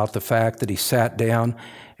often about the fact that he sat down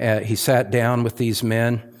with these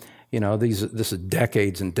men. You know, this is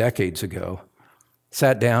decades and decades ago.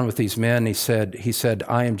 Sat down with these men. He said,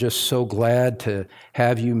 I am just so glad to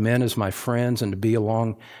have you men as my friends and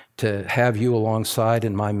to have you alongside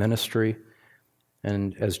in my ministry.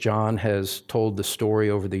 And as John has told the story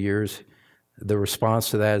over the years, the response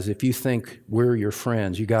to that is, if you think we're your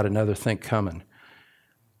friends, you got another thing coming.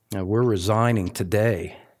 Now, we're resigning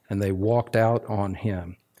today. And they walked out on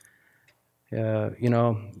him. But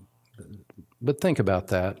think about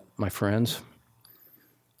that, my friends.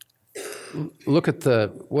 Look at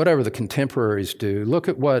whatever the contemporaries do. Look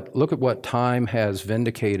at what time has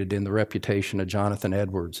vindicated in the reputation of Jonathan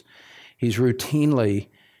Edwards. He's routinely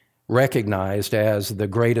recognized as the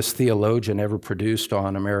greatest theologian ever produced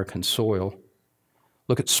on American soil.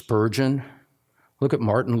 Look at Spurgeon. Look at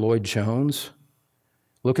Martin Lloyd-Jones.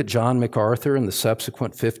 Look at John MacArthur and the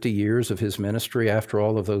subsequent 50 years of his ministry after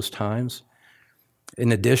all of those times.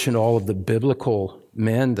 In addition to all of the biblical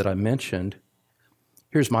men that I mentioned,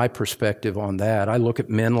 here's my perspective on that. I look at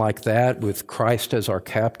men like that with Christ as our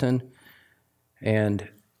captain, and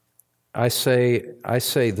I say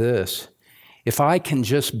this: if I can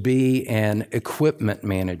just be an equipment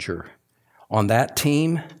manager on that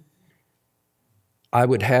team, I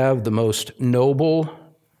would have the most noble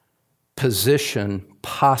position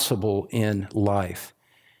possible in life.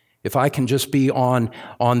 If I can just be on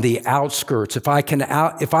the outskirts, if I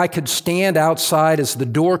could stand outside as the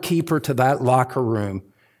doorkeeper to that locker room,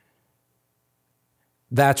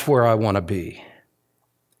 that's where I want to be.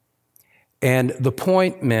 And the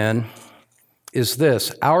point, men, is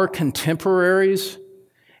this: our contemporaries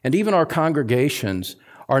and even our congregations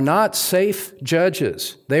are not safe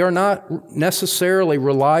judges. They are not necessarily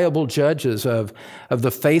reliable judges of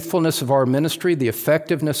the faithfulness of our ministry, the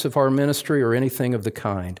effectiveness of our ministry, or anything of the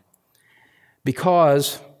kind.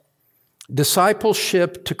 Because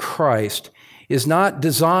discipleship to Christ is not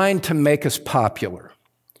designed to make us popular.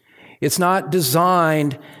 It's not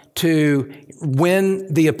designed to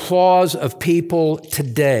win the applause of people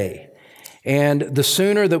today. And the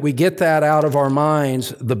sooner that we get that out of our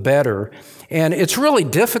minds, the better. And it's really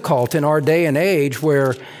difficult in our day and age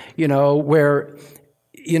where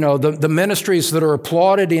the ministries that are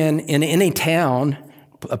applauded in any town,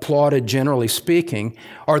 applauded generally speaking,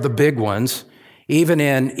 are the big ones. Even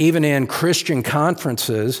in Christian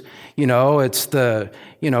conferences,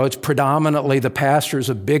 it's predominantly the pastors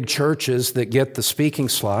of big churches that get the speaking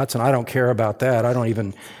slots, and I don't care about that. I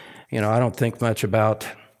don't think much about.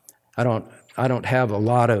 I don't have a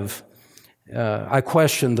lot of. I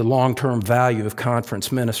question the long-term value of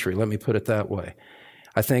conference ministry. Let me put it that way.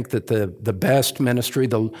 I think that the best ministry,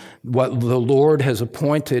 what the Lord has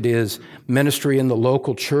appointed, is ministry in the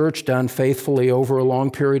local church done faithfully over a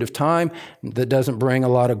long period of time that doesn't bring a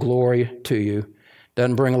lot of glory to you.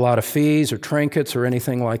 Doesn't bring a lot of fees or trinkets or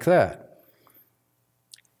anything like that.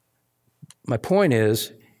 My point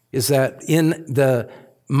is that in the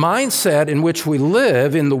mindset in which we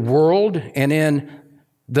live in the world and in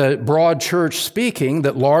the broad church speaking,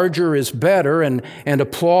 that larger is better and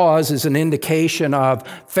applause is an indication of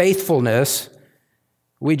faithfulness,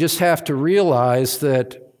 we just have to realize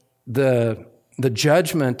that the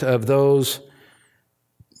judgment of those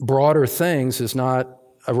broader things is not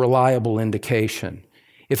a reliable indication.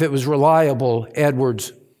 If it was reliable,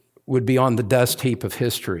 Edwards would be on the dust heap of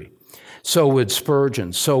history. So would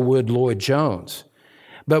Spurgeon, so would Lloyd Jones.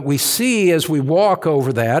 But we see as we walk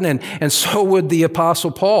over that, and so would the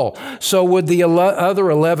Apostle Paul, so would the other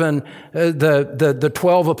 11, the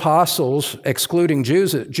 12 apostles, excluding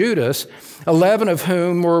Judas, 11 of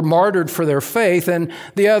whom were martyred for their faith, and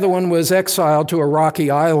the other one was exiled to a rocky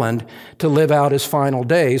island to live out his final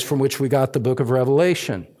days, from which we got the book of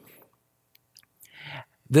Revelation.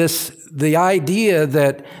 The idea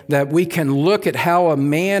that we can look at how a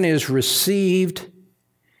man is received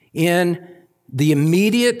in the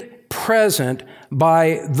immediate present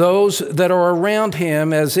by those that are around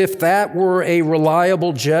him as if that were a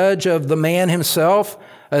reliable judge of the man himself,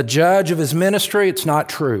 a judge of his ministry, it's not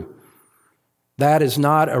true. That is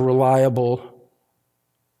not a reliable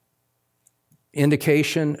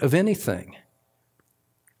indication of anything.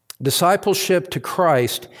 Discipleship to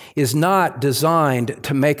Christ is not designed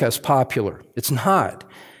to make us popular. It's not.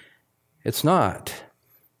 It's not.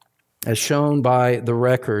 As shown by the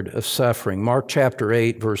record of suffering. Mark chapter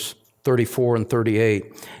 8, verse 34 and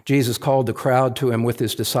 38. Jesus called the crowd to him with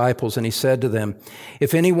his disciples, and he said to them,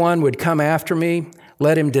 "If anyone would come after me,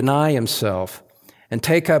 let him deny himself and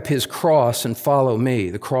take up his cross and follow me,"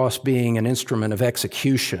 the cross being an instrument of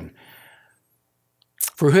execution.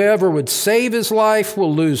 "For whoever would save his life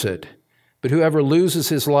will lose it, but whoever loses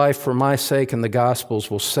his life for my sake and the gospel's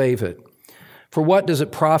will save it. For what does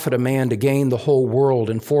it profit a man to gain the whole world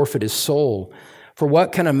and forfeit his soul? For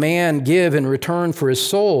what can a man give in return for his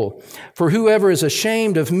soul? For whoever is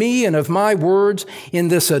ashamed of me and of my words in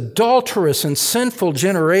this adulterous and sinful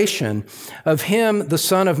generation, of him the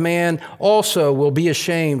Son of Man also will be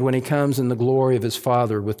ashamed when he comes in the glory of his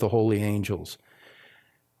Father with the holy angels."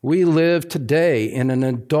 We live today in an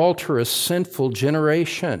adulterous, sinful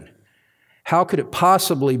generation. How could it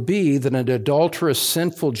possibly be that an adulterous,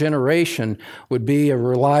 sinful generation would be a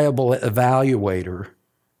reliable evaluator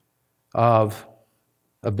of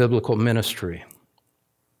a biblical ministry?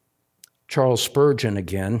 Charles Spurgeon,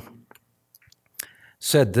 again,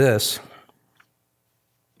 said this,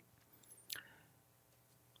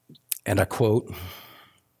 and I quote,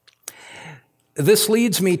 "This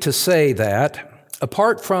leads me to say that,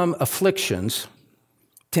 apart from afflictions,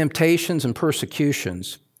 temptations, and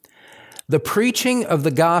persecutions, the preaching of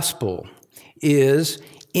the gospel is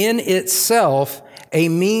in itself a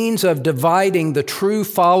means of dividing the true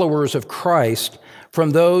followers of Christ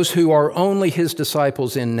from those who are only his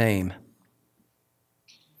disciples in name.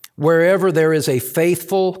 Wherever there is a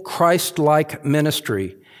faithful, Christ-like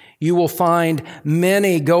ministry, you will find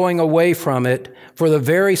many going away from it for the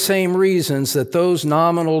very same reasons that those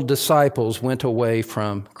nominal disciples went away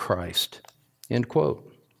from Christ." End quote.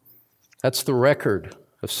 That's the record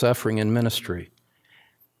of suffering in ministry.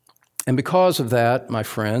 And because of that, my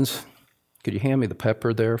friends, could you hand me the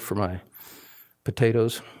pepper there for my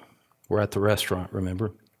potatoes? We're at the restaurant,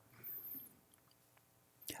 remember?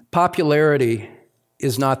 Popularity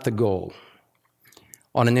is not the goal.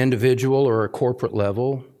 On an individual or a corporate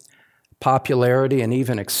level, popularity and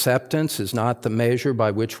even acceptance is not the measure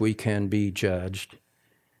by which we can be judged.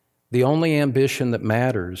 The only ambition that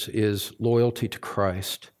matters is loyalty to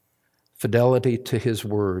Christ, fidelity to his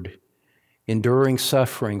word, enduring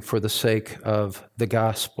suffering for the sake of the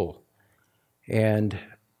gospel. And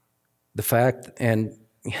the fact, and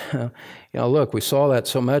look, we saw that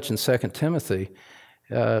so much in 2 Timothy.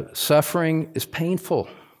 Suffering is painful.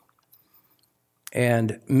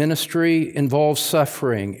 And ministry involves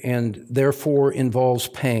suffering and therefore involves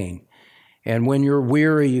pain. And when you're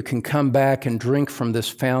weary, you can come back and drink from this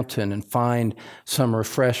fountain and find some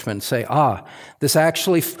refreshment and say, this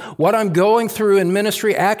actually, what I'm going through in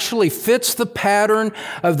ministry actually fits the pattern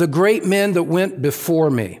of the great men that went before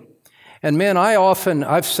me. And men,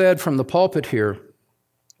 I've said from the pulpit here,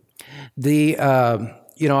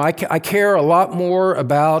 I care a lot more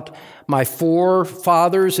about my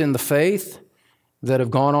forefathers in the faith that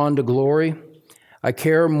have gone on to glory. I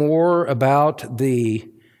care more about the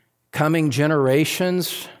coming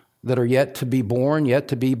generations that are yet to be born, yet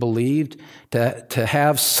to be believed, to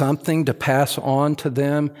have something to pass on to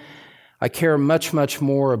them. I care much, much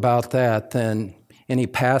more about that than any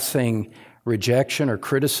passing rejection or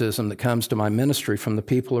criticism that comes to my ministry from the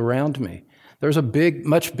people around me. There's a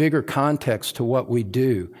much bigger context to what we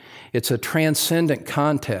do. It's a transcendent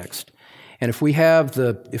context. And if we have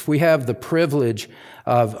the privilege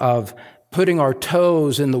of putting our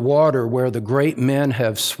toes in the water where the great men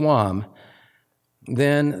have swum,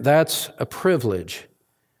 then that's a privilege.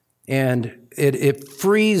 And it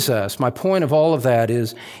frees us. My point of all of that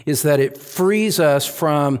is that it frees us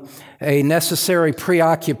from a necessary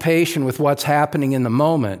preoccupation with what's happening in the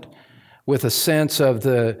moment, with a sense of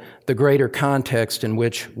the greater context in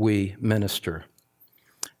which we minister.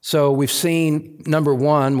 So we've seen, number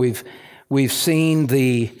one, we've seen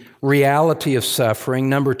the reality of suffering.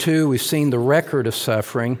 Number two, we've seen the record of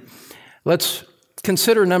suffering. Let's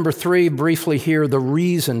consider number three briefly here, the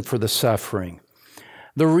reason for the suffering.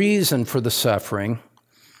 The reason for the suffering.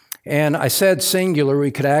 And I said singular,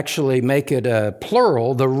 we could actually make it a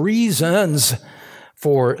plural, the reasons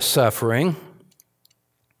for suffering.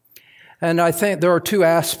 And I think there are two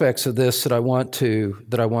aspects of this that I want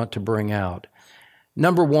to bring out.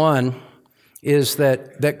 Number one is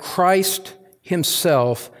that Christ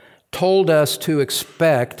himself told us to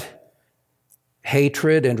expect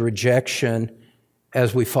hatred and rejection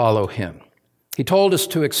as we follow him. He told us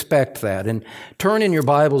to expect that. And turn in your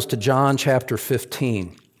Bibles to John chapter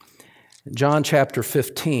 15. John chapter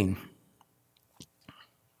 15.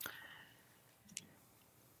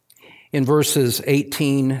 In verses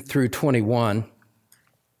 18 through 21.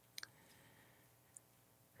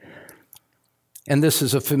 And this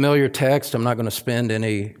is a familiar text. I'm not going to spend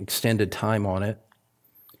any extended time on it.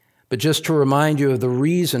 But just to remind you of the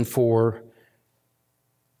reason for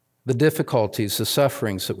the difficulties, the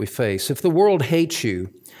sufferings that we face. If the world hates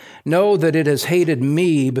you, know that it has hated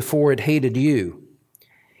me before it hated you.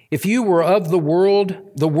 If you were of the world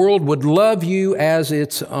would love you as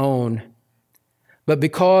its own. But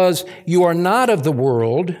because you are not of the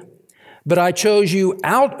world, but I chose you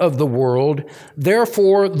out of the world,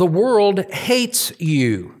 therefore the world hates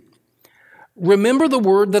you. Remember the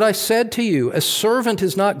word that I said to you, a servant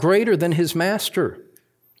is not greater than his master.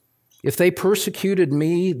 If they persecuted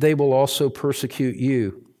me, they will also persecute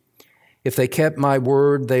you. If they kept my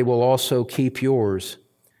word, they will also keep yours.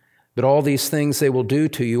 But all these things they will do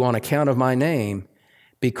to you on account of my name,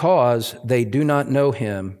 because they do not know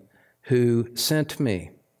him who sent me.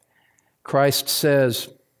 Christ says,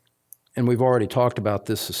 and we've already talked about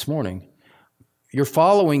this morning, you're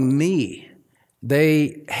following me.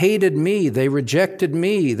 They hated me. They rejected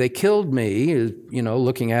me. They killed me,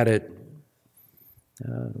 looking at it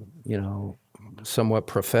somewhat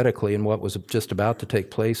prophetically in what was just about to take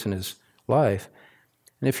place in his life.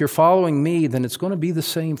 And if you're following me, then it's going to be the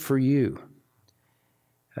same for you.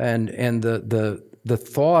 And the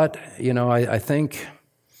thought, I think,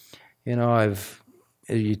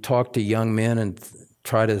 you talk to young men and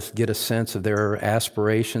try to get a sense of their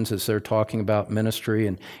aspirations as they're talking about ministry,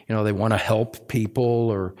 and they want to help people,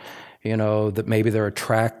 or that maybe they're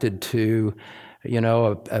attracted to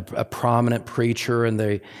a prominent preacher, and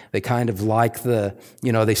they kind of like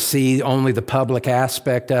they see only the public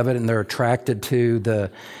aspect of it, and they're attracted to the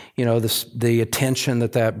attention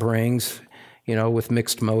that brings, with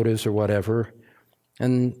mixed motives or whatever.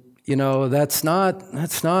 And that's not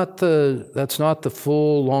the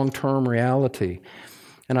full long-term reality.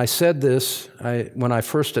 And I said this when I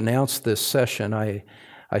first announced this session. I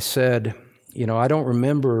said, I don't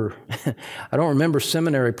remember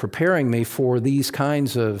seminary preparing me for these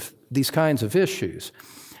kinds of issues.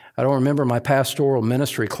 I don't remember my pastoral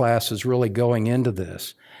ministry classes really going into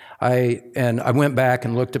this. I went back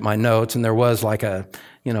and looked at my notes, and there was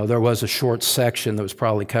a short section that was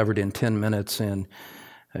probably covered in 10 minutes in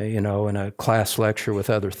a class lecture with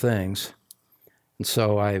other things. And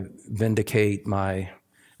so I vindicate my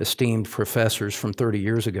esteemed professors from 30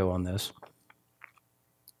 years ago on this.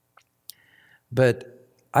 But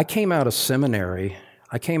I came out of seminary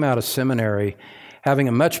having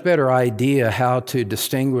a much better idea how to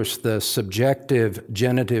distinguish the subjective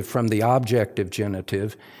genitive from the objective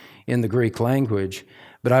genitive in the Greek language.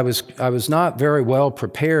 But I was not very well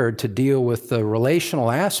prepared to deal with the relational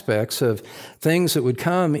aspects of things that would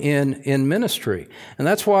come in ministry. And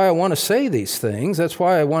that's why I want to say these things. That's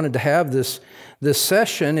why I wanted to have this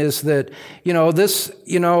session, is that,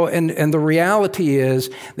 and the reality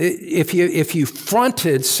is, if you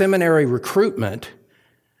fronted seminary recruitment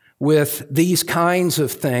with these kinds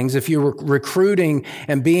of things, if you were recruiting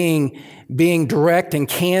and being direct and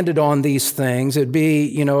candid on these things, it'd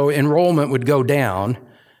be, enrollment would go down.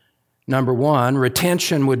 Number one,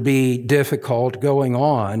 retention would be difficult going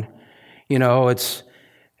on. There's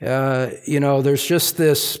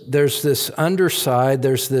this underside,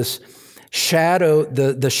 there's this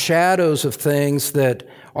the shadows of things that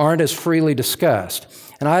aren't as freely discussed.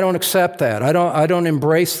 And I don't accept that. I don't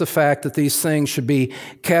embrace the fact that these things should be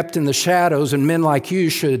kept in the shadows and men like you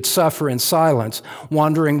should suffer in silence,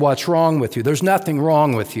 wondering what's wrong with you. There's nothing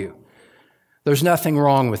wrong with you. There's nothing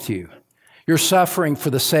wrong with you. You're suffering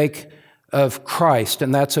for the sake of Christ,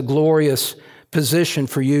 and that's a glorious position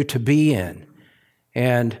for you to be in.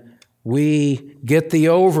 And we get the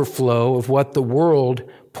overflow of what the world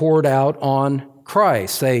poured out on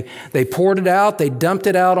Christ. They poured it out, they dumped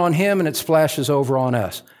it out on Him, and it splashes over on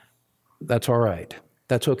us. That's all right.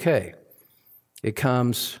 That's okay. It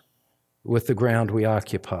comes with the ground we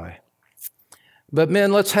occupy. But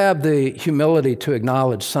men, let's have the humility to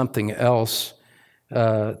acknowledge something else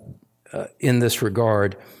in this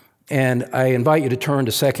regard. And I invite you to turn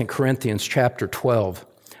to 2 Corinthians chapter 12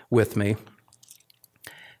 with me.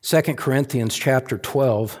 2 Corinthians chapter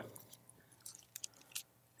 12.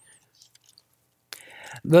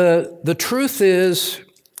 The truth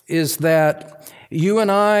is that you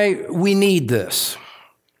and I, we need this.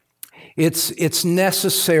 It's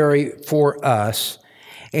necessary for us.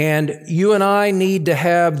 And you and I need to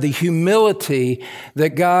have the humility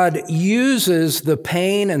that God uses the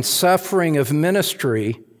pain and suffering of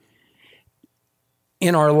ministry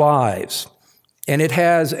in our lives. And it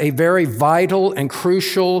has a very vital and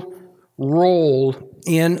crucial role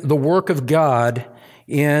in the work of God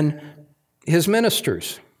in His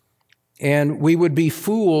ministers. And we would be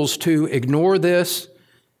fools to ignore this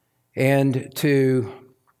and to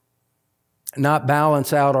not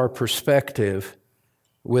balance out our perspective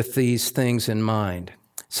with these things in mind.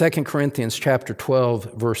 2 Corinthians chapter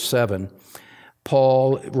 12, verse 7,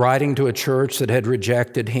 Paul, writing to a church that had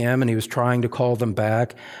rejected him and he was trying to call them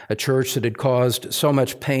back, a church that had caused so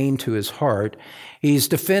much pain to his heart, he's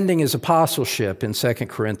defending his apostleship in 2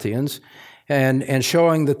 Corinthians and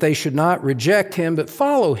showing that they should not reject him but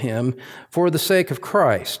follow him for the sake of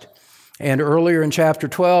Christ. And earlier in chapter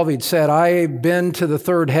 12, he'd said, I've been to the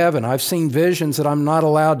third heaven. I've seen visions that I'm not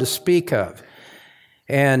allowed to speak of.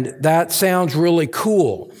 And that sounds really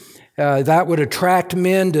cool. That would attract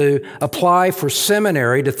men to apply for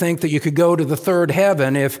seminary, to think that you could go to the third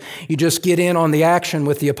heaven if you just get in on the action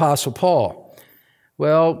with the Apostle Paul.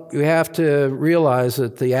 Well, you have to realize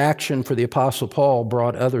that the action for the Apostle Paul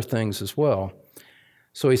brought other things as well.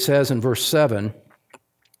 So he says in verse 7,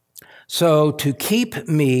 so to keep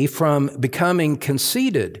me from becoming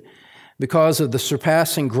conceited because of the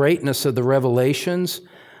surpassing greatness of the revelations,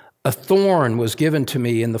 a thorn was given to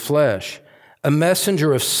me in the flesh, a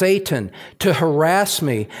messenger of Satan to harass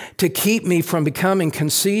me, to keep me from becoming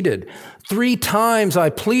conceited. 3 times I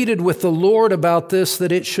pleaded with the Lord about this,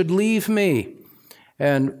 that it should leave me.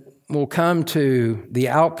 And we'll come to the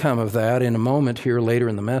outcome of that in a moment here later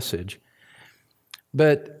in the message.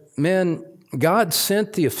 But men, God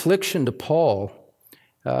sent the affliction to Paul,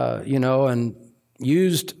 and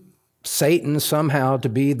used Satan somehow to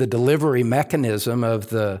be the delivery mechanism of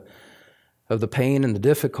the pain and the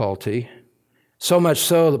difficulty. So much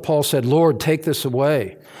so that Paul said, Lord, take this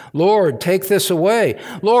away. Lord, take this away.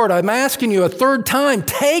 Lord, I'm asking you a 3rd time,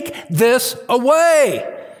 take this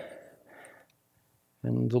away.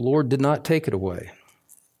 And the Lord did not take it away.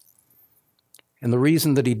 And the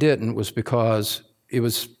reason that He didn't was because it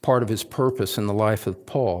was part of His purpose in the life of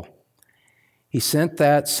Paul. He sent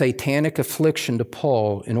that satanic affliction to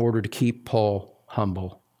Paul in order to keep Paul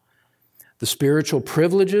humble. The spiritual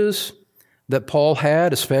privileges that Paul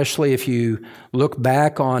had, especially if you look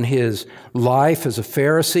back on his life as a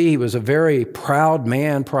Pharisee, he was a very proud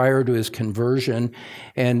man prior to his conversion,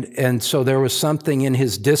 and so there was something in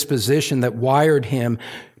his disposition that wired him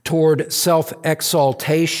toward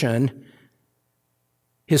self-exaltation.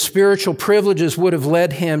 His spiritual privileges would have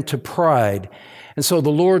led him to pride. And so the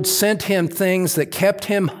Lord sent him things that kept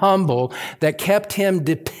him humble, that kept him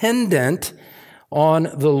dependent on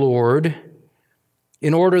the Lord,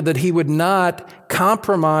 in order that he would not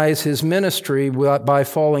compromise his ministry by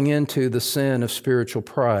falling into the sin of spiritual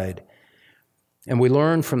pride. And we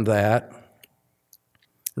learn from that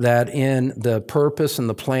in the purpose and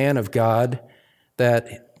the plan of God,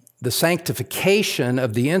 that the sanctification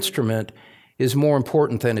of the instrument is more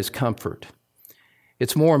important than his comfort.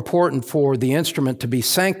 It's more important for the instrument to be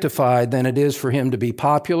sanctified than it is for him to be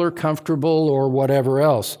popular, comfortable, or whatever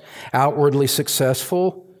else, outwardly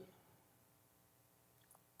successful.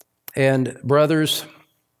 And brothers,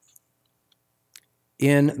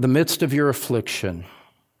 in the midst of your affliction,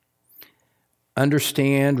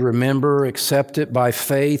 understand, remember, accept it by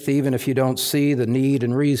faith, even if you don't see the need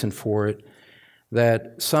and reason for it,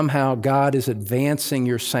 that somehow God is advancing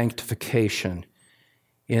your sanctification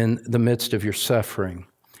in the midst of your suffering.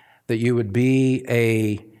 that you would be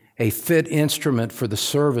a fit instrument for the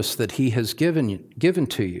service that He has given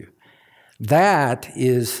to you. That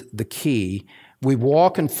is the key. We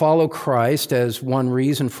walk and follow Christ as one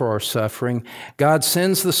reason for our suffering. God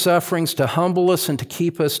sends the sufferings to humble us and to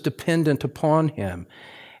keep us dependent upon Him.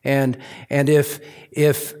 And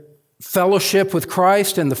if fellowship with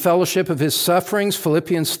Christ and the fellowship of His sufferings,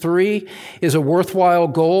 Philippians 3, is a worthwhile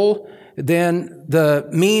goal, then the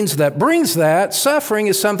means that brings that, suffering,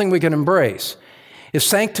 is something we can embrace. If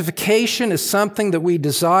sanctification is something that we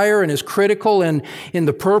desire and is critical in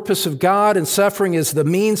the purpose of God, and suffering is the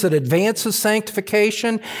means that advances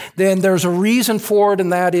sanctification, then there's a reason for it,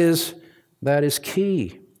 and that is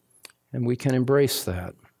key. And we can embrace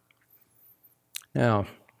that. Now,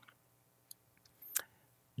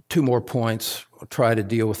 2 more points. I'll try to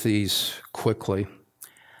deal with these quickly.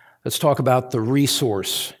 Let's talk about the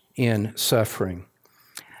resource in suffering.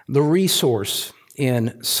 The resource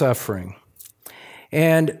in suffering.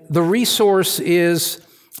 And the resource is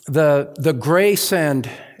the grace and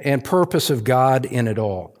purpose of God in it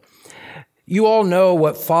all. You all know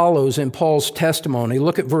what follows in Paul's testimony.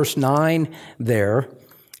 Look at verse 9 there.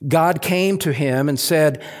 God came to him and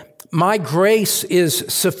said, "My grace is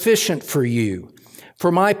sufficient for you,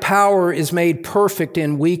 for my power is made perfect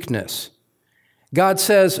in weakness." God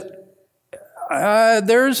says,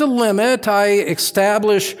 there's a limit. I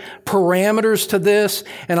establish parameters to this,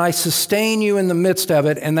 and I sustain you in the midst of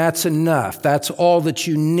it, and that's enough. That's all that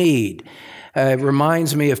you need. It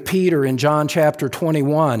reminds me of Peter in John chapter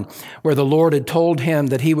 21, where the Lord had told him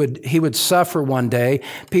that he would suffer one day.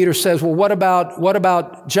 Peter says, "Well, what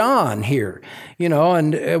about John here? You know,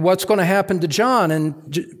 and what's going to happen to John?"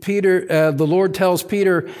 And Peter, the Lord tells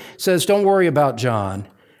Peter, says, "Don't worry about John.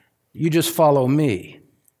 You just follow me."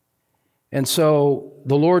 And so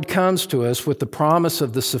the Lord comes to us with the promise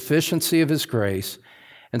of the sufficiency of His grace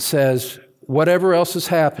and says, whatever else is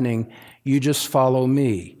happening, you just follow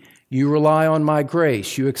me. You rely on my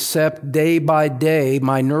grace. You accept day by day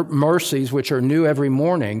my mercies, which are new every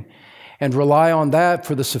morning, and rely on that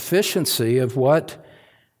for the sufficiency of what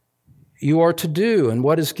you are to do and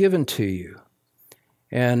what is given to you.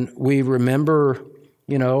 And we remember,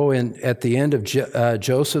 at the end of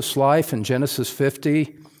Joseph's life in Genesis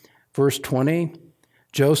 50, Verse 20,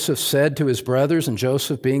 Joseph said to his brothers, and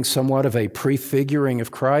Joseph being somewhat of a prefiguring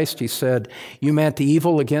of Christ, he said, "You meant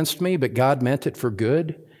evil against me, but God meant it for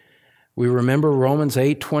good." We remember Romans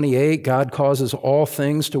 8:28, God causes all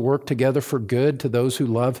things to work together for good to those who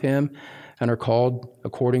love Him and are called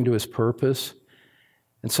according to His purpose.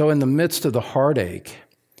 And so in the midst of the heartache,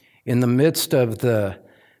 in the midst of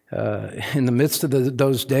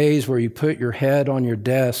those days where you put your head on your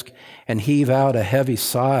desk and heave out a heavy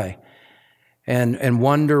sigh and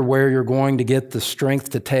wonder where you're going to get the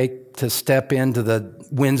strength to step into the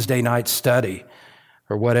Wednesday night study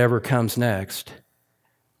or whatever comes next,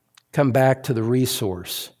 come back to the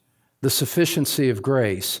resource, the sufficiency of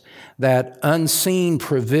grace, that unseen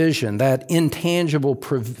provision, that intangible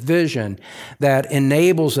provision that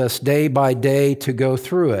enables us day by day to go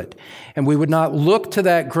through it. And we would not look to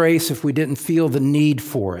that grace if we didn't feel the need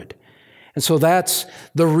for it. And so that's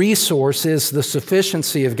the resource, is the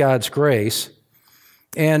sufficiency of God's grace.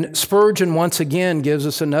 And Spurgeon once again gives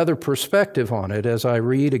us another perspective on it as I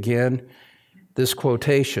read again this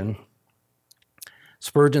quotation.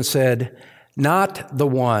 Spurgeon said, "Not the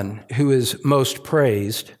one who is most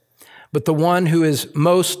praised, but the one who is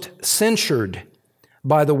most censured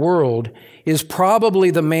by the world is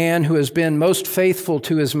probably the man who has been most faithful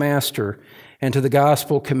to his master and to the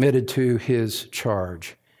gospel committed to his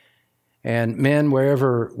charge." And men,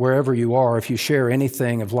 wherever you are, if you share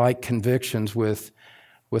anything of like convictions with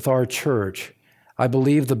our church, I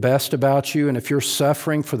believe the best about you, and if you're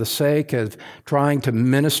suffering for the sake of trying to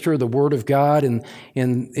minister the Word of God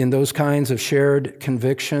in those kinds of shared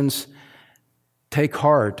convictions, take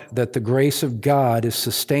heart that the grace of God is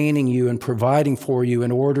sustaining you and providing for you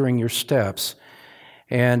and ordering your steps.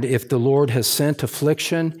 And if the Lord has sent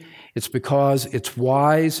affliction, it's because it's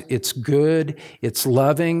wise, it's good, it's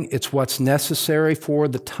loving, it's what's necessary for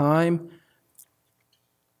the time.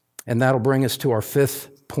 And that'll bring us to our 5th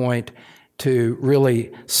point, to really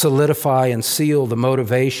solidify and seal the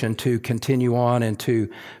motivation to continue on and to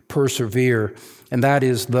persevere, and that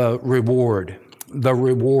is the reward. The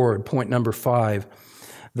reward, point number 5,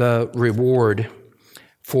 the reward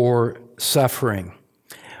for suffering.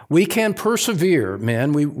 We can persevere,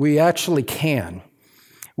 men. We actually can.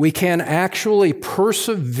 We can actually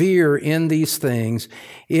persevere in these things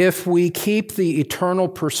if we keep the eternal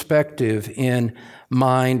perspective in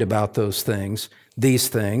mind about these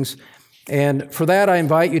things. And for that, I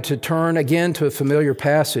invite you to turn again to a familiar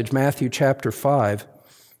passage, Matthew chapter 5.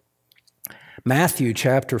 Matthew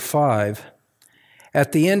chapter 5,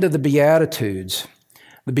 at the end of the Beatitudes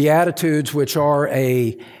which are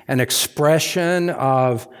an expression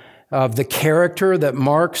of the character that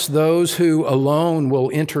marks those who alone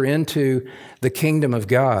will enter into the kingdom of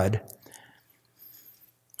God.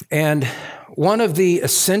 And one of the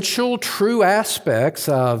essential true aspects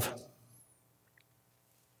of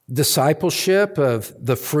discipleship, of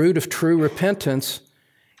the fruit of true repentance,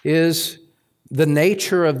 is the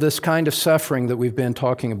nature of this kind of suffering that we've been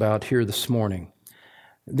talking about here this morning.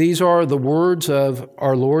 These are the words of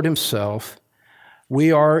our Lord Himself.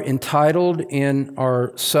 We are entitled in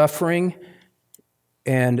our suffering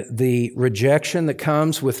and the rejection that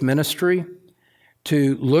comes with ministry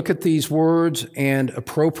to look at these words and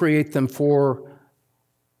appropriate them for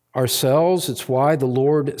ourselves. It's why the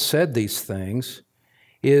Lord said these things,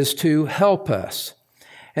 is to help us.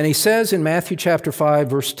 And He says in Matthew chapter 5,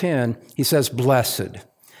 verse 10, He says, blessed.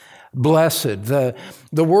 Blessed. The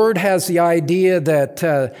word has the idea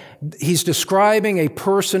that He's describing a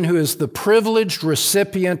person who is the privileged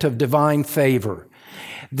recipient of divine favor.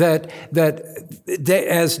 That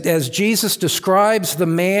as Jesus describes the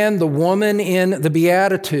man, the woman in the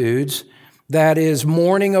Beatitudes that is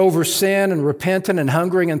mourning over sin and repentant and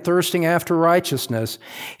hungering and thirsting after righteousness,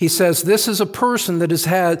 He says this is a person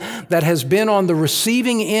that has been on the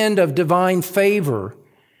receiving end of divine favor,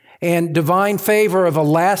 and divine favor of a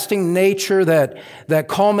lasting nature that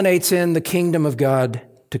culminates in the kingdom of God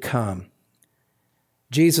to come.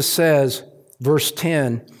 Jesus says, verse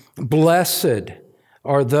 10, blessed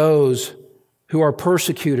are those who are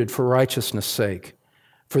persecuted for righteousness' sake,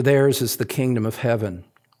 for theirs is the kingdom of heaven.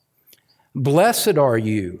 Blessed are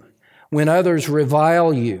you when others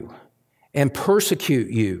revile you and persecute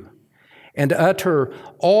you and utter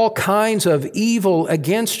all kinds of evil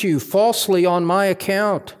against you falsely on my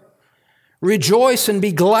account. Rejoice and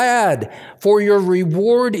be glad, for your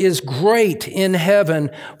reward is great in heaven,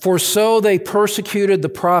 for so they persecuted the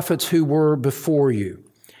prophets who were before you.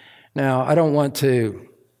 Now, I don't want to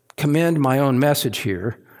commend my own message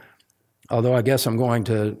here, although I guess I'm going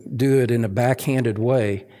to do it in a backhanded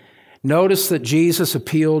way. Notice that Jesus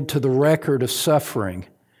appealed to the record of suffering,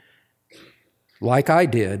 like I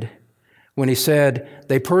did, when He said,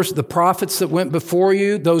 the prophets that went before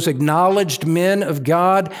you, those acknowledged men of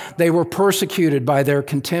God, they were persecuted by their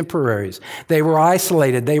contemporaries. They were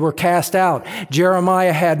isolated. They were cast out.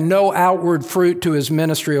 Jeremiah had no outward fruit to his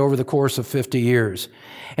ministry over the course of 50 years.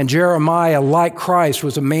 And Jeremiah, like Christ,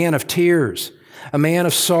 was a man of tears, a man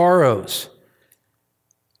of sorrows.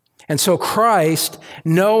 And so Christ,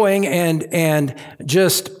 knowing and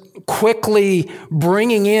just quickly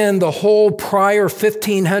bringing in the whole prior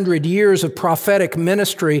 1,500 years of prophetic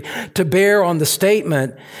ministry to bear on the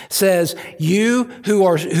statement, says, you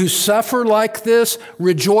who suffer like this,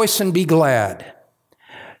 rejoice and be glad.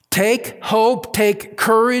 Take hope, take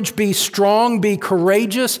courage, be strong, be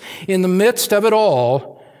courageous in the midst of it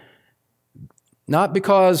all, not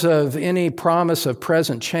because of any promise of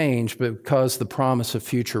present change, but because the promise of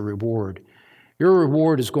future reward. Your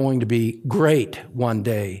reward is going to be great one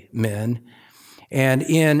day, men. And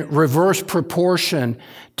in reverse proportion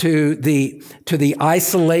to the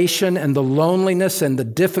isolation and the loneliness and the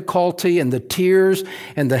difficulty and the tears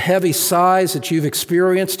and the heavy sighs that you've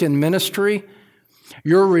experienced in ministry,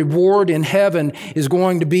 your reward in heaven is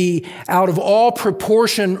going to be out of all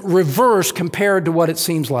proportion reverse compared to what it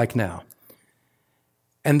seems like now.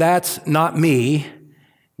 And that's not me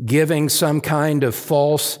giving some kind of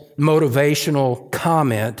false motivational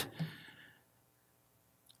comment.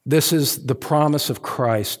 This is the promise of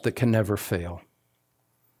Christ that can never fail.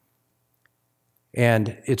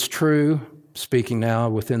 And it's true, speaking now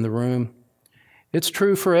within the room, it's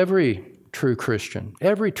true for every true Christian,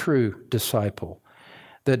 every true disciple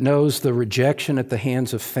that knows the rejection at the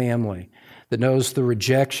hands of family, that knows the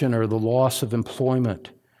rejection or the loss of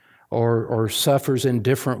employment, or suffers in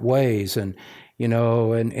different ways, and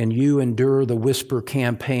you endure the whisper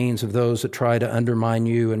campaigns of those that try to undermine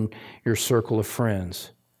you and your circle of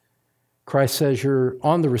friends. Christ says you're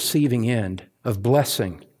on the receiving end of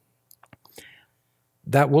blessing.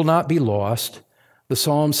 That will not be lost. The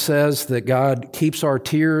Psalm says that God keeps our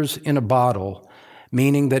tears in a bottle,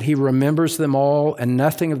 meaning that He remembers them all and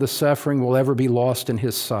nothing of the suffering will ever be lost in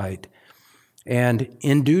His sight. And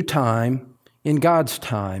in due time, in God's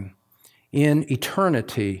time, in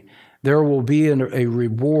eternity, there will be a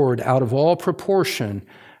reward out of all proportion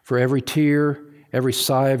for every tear, every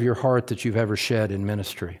sigh of your heart that you've ever shed in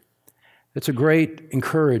ministry. It's a great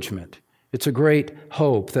encouragement. It's a great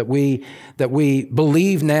hope that we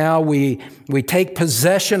believe now. We take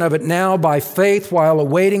possession of it now by faith while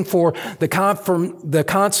awaiting for the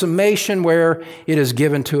consummation where it is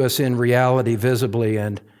given to us in reality, visibly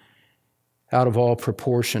and out of all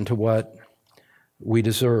proportion to what we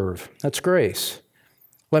deserve. That's grace.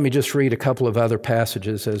 Let me just read a couple of other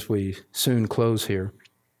passages as we soon close here.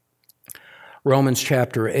 Romans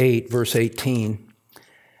chapter 8, verse 18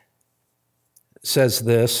 says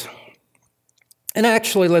this. And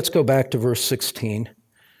actually, let's go back to verse 16.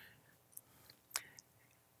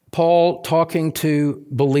 Paul, talking to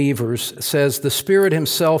believers, says, "The Spirit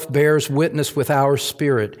himself bears witness with our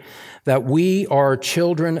spirit that we are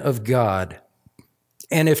children of God.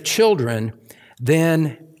 And if children,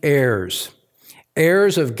 then heirs.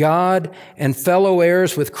 Heirs of God and fellow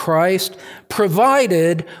heirs with Christ,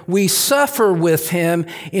 provided we suffer with him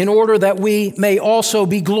in order that we may also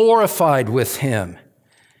be glorified with him."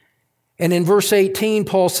 And in verse 18,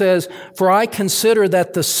 Paul says, "For I consider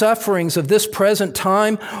that the sufferings of this present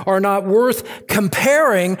time are not worth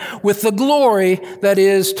comparing with the glory that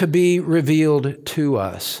is to be revealed to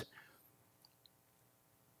us."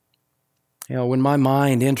 You know, when my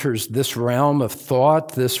mind enters this realm of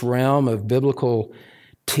thought, this realm of biblical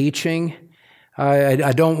teaching,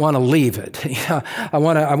 I don't want to leave it. I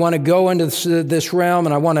want to go into this realm,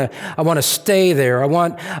 and I want to stay there. I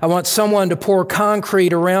want someone to pour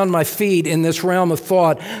concrete around my feet in this realm of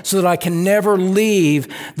thought, so that I can never leave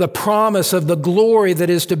the promise of the glory that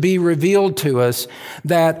is to be revealed to us,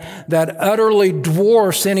 that utterly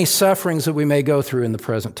dwarfs any sufferings that we may go through in the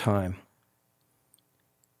present time.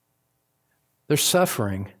 There's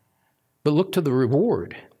suffering, but look to the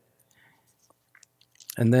reward.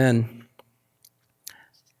 And then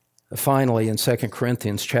finally, in 2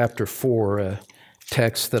 Corinthians chapter 4, a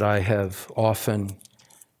text that I have often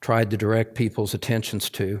tried to direct people's attentions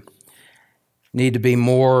to, need to be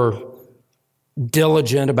more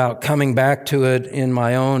diligent about coming back to it in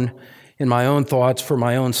my own thoughts for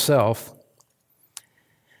my own self.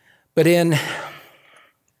 But in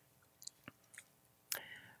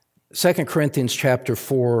 2 Corinthians chapter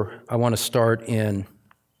 4, I want to start in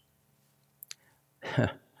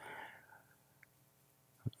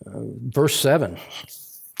verse 7,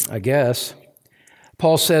 I guess.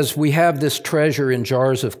 Paul says, "We have this treasure in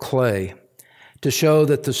jars of clay to show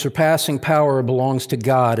that the surpassing power belongs to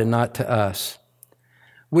God and not to us.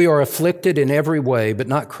 We are afflicted in every way, but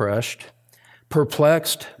not crushed,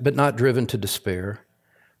 perplexed, but not driven to despair,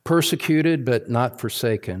 persecuted, but not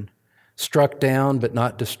forsaken, struck down, but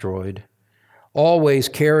not destroyed, always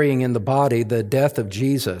carrying in the body the death of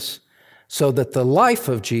Jesus, so that the life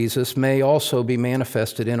of Jesus may also be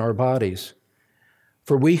manifested in our bodies.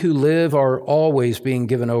 For we who live are always being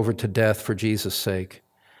given over to death for Jesus' sake,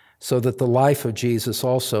 so that the life of Jesus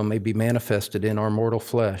also may be manifested in our mortal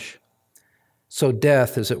flesh. So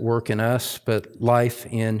death is at work in us, but life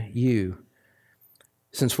in you.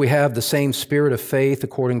 Since we have the same spirit of faith,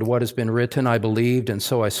 according to what has been written, I believed, and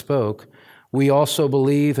so I spoke, we also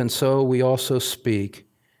believe, and so we also speak,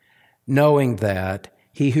 knowing that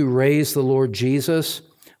He who raised the Lord Jesus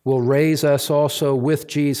will raise us also with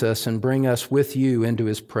Jesus and bring us with you into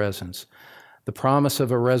His presence." The promise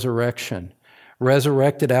of a resurrection,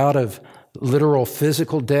 resurrected out of literal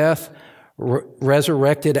physical death,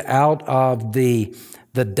 resurrected out of the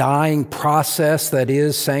dying process that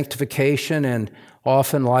is sanctification and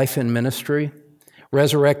often life in ministry,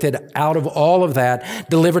 resurrected out of all of that,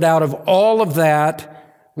 delivered out of all of that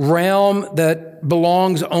realm that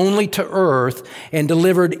belongs only to earth, and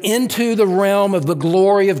delivered into the realm of the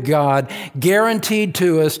glory of God, guaranteed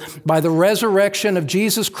to us by the resurrection of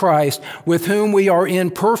Jesus Christ, with whom we are in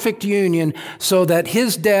perfect union, so that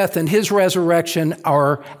His death and His resurrection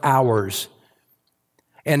are ours.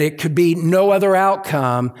 And it could be no other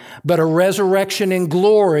outcome but a resurrection in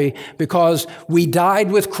glory, because we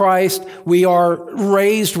died with Christ, we are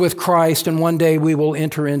raised with Christ, and one day we will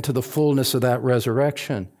enter into the fullness of that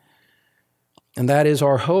resurrection. And that is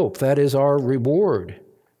our hope, that is our reward.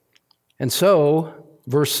 And so,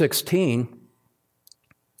 verse 16,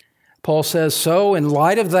 Paul says, "So in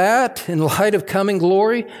light of that, in light of coming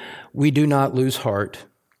glory, we do not lose heart.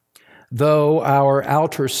 Though our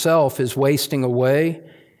outer self is wasting away,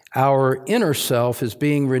 our inner self is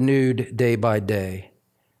being renewed day by day."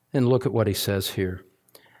 And look at what he says here.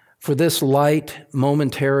 "For this light,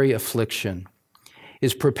 momentary affliction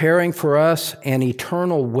is preparing for us an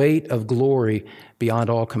eternal weight of glory beyond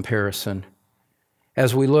all comparison,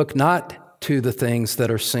 as we look not to the things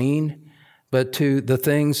that are seen, but to the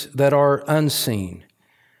things that are unseen.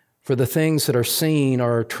 For the things that are seen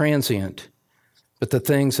are transient, but the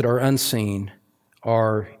things that are unseen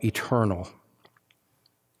are eternal.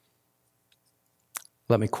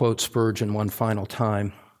 Let me quote Spurgeon one final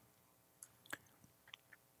time.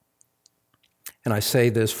 And I say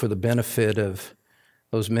this for the benefit of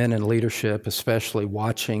those men in leadership, especially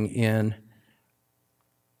watching in,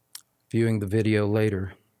 viewing the video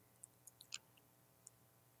later.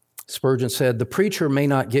 Spurgeon said, "The preacher may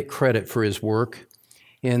not get credit for his work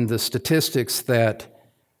in the statistics that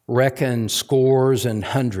reckon scores and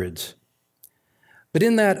hundreds. But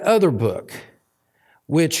in that other book,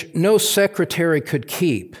 which no secretary could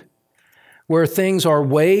keep, where things are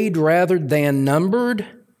weighed rather than numbered,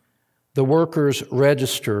 the worker's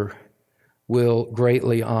register will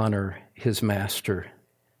greatly honor his master."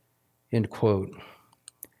 End quote.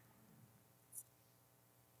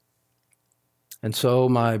 And so,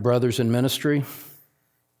 my brothers in ministry,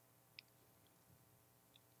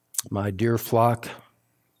 my dear flock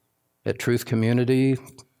at Truth Community,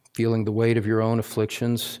 feeling the weight of your own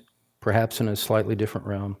afflictions, perhaps in a slightly different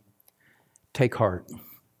realm, take heart.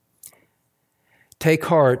 Take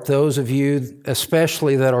heart, those of you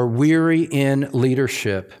especially that are weary in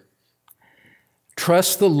leadership.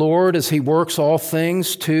 Trust the Lord as He works all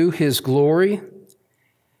things to His glory.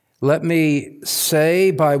 Let me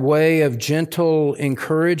say, by way of gentle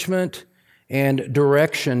encouragement and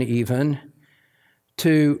direction even,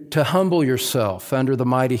 to humble yourself under the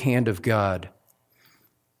mighty hand of God,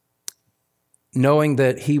 knowing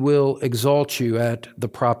that He will exalt you at the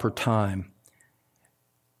proper time.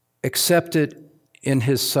 Accept it in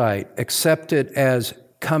His sight. Accept it as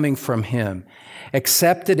coming from Him.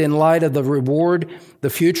 Accept it in light of the reward, the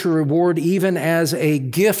future reward, even as a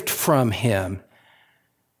gift from Him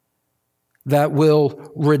that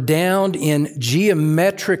will redound in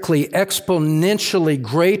geometrically, exponentially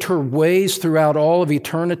greater ways throughout all of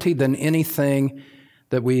eternity than anything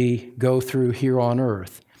that we go through here on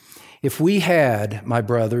earth. If we had, my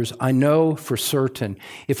brothers, I know for certain,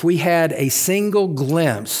 if we had a single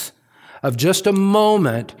glimpse of just a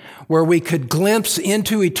moment where we could glimpse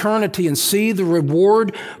into eternity and see the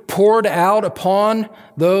reward poured out upon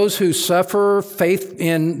those who suffer faith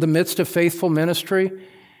in the midst of faithful ministry,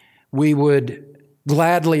 we would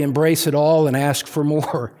gladly embrace it all and ask for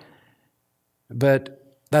more.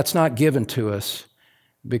 But that's not given to us,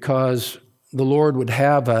 because the Lord would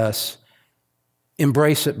have us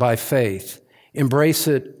embrace it by faith, embrace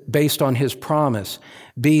it based on His promise,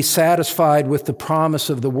 be satisfied with the promise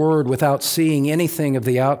of the Word without seeing anything of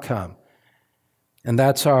the outcome. And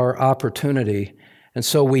that's our opportunity. And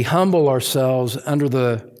so we humble ourselves under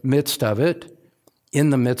the midst of it, in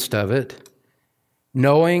the midst of it,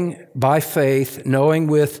 knowing by faith, knowing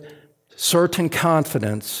with certain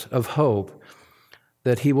confidence of hope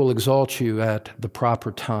that He will exalt you at the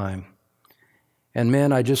proper time. And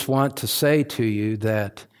men, I just want to say to you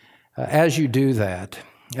that as you do that,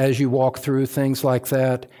 as you walk through things like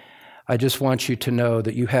that, I just want you to know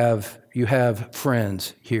that you have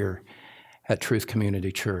friends here at Truth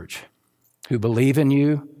Community Church who believe in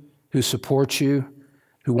you, who support you,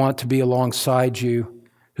 who want to be alongside you,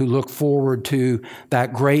 who look forward to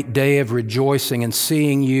that great day of rejoicing and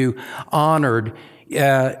seeing you honored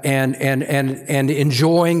and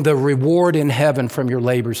enjoying the reward in heaven from your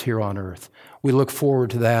labors here on earth. We look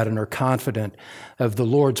forward to that and are confident of the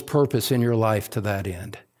Lord's purpose in your life to that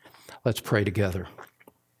end. Let's pray together.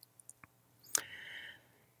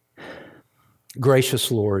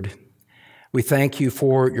 Gracious Lord, we thank you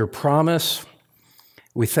for your promise.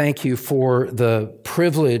 We thank you for the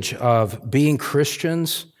privilege of being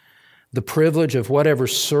Christians, the privilege of whatever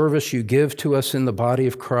service you give to us in the body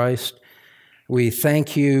of Christ. We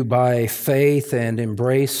thank you by faith and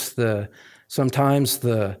embrace sometimes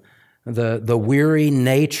the weary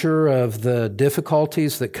nature of the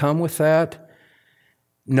difficulties that come with that,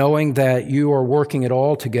 knowing that you are working it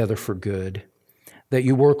all together for good, that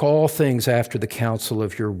you work all things after the counsel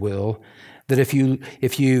of your will, that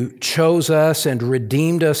if you chose us and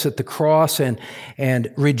redeemed us at the cross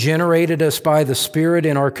and regenerated us by the Spirit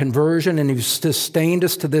in our conversion, and you've sustained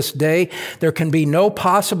us to this day, there can be no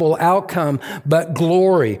possible outcome but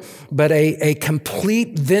glory, but a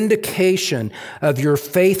complete vindication of your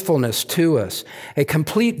faithfulness to us, a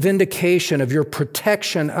complete vindication of your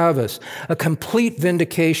protection of us, a complete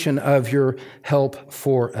vindication of your help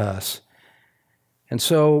for us. And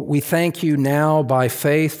so we thank you now by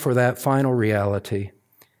faith for that final reality.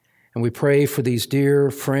 And we pray for these dear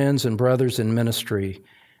friends and brothers in ministry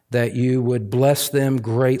that you would bless them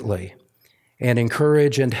greatly and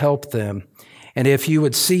encourage and help them. And if you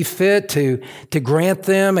would see fit to grant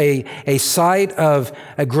them a sight of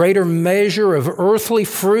a greater measure of earthly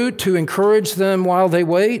fruit to encourage them while they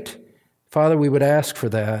wait, Father, we would ask for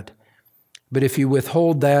that. But if you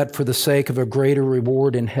withhold that for the sake of a greater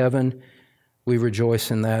reward in heaven, we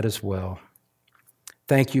rejoice in that as well.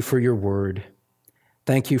 Thank you for your word.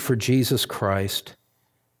 Thank you for Jesus Christ,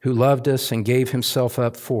 who loved us and gave himself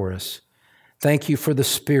up for us. Thank you for the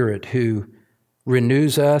Spirit who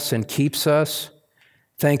renews us and keeps us.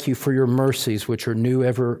 Thank you for your mercies, which are new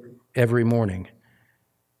every morning.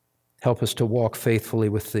 Help us to walk faithfully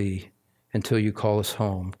with thee until you call us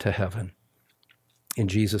home to heaven. In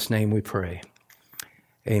Jesus' name we pray.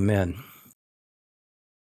 Amen.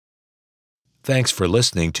 Thanks for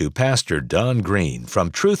listening to Pastor Don Green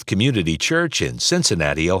from Truth Community Church in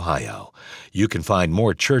Cincinnati, Ohio. You can find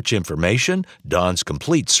more church information, Don's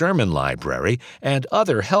complete sermon library, and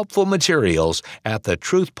other helpful materials at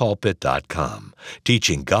thetruthpulpit.com,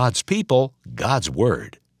 teaching God's people God's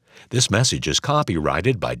Word. This message is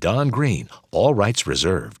copyrighted by Don Green, all rights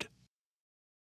reserved.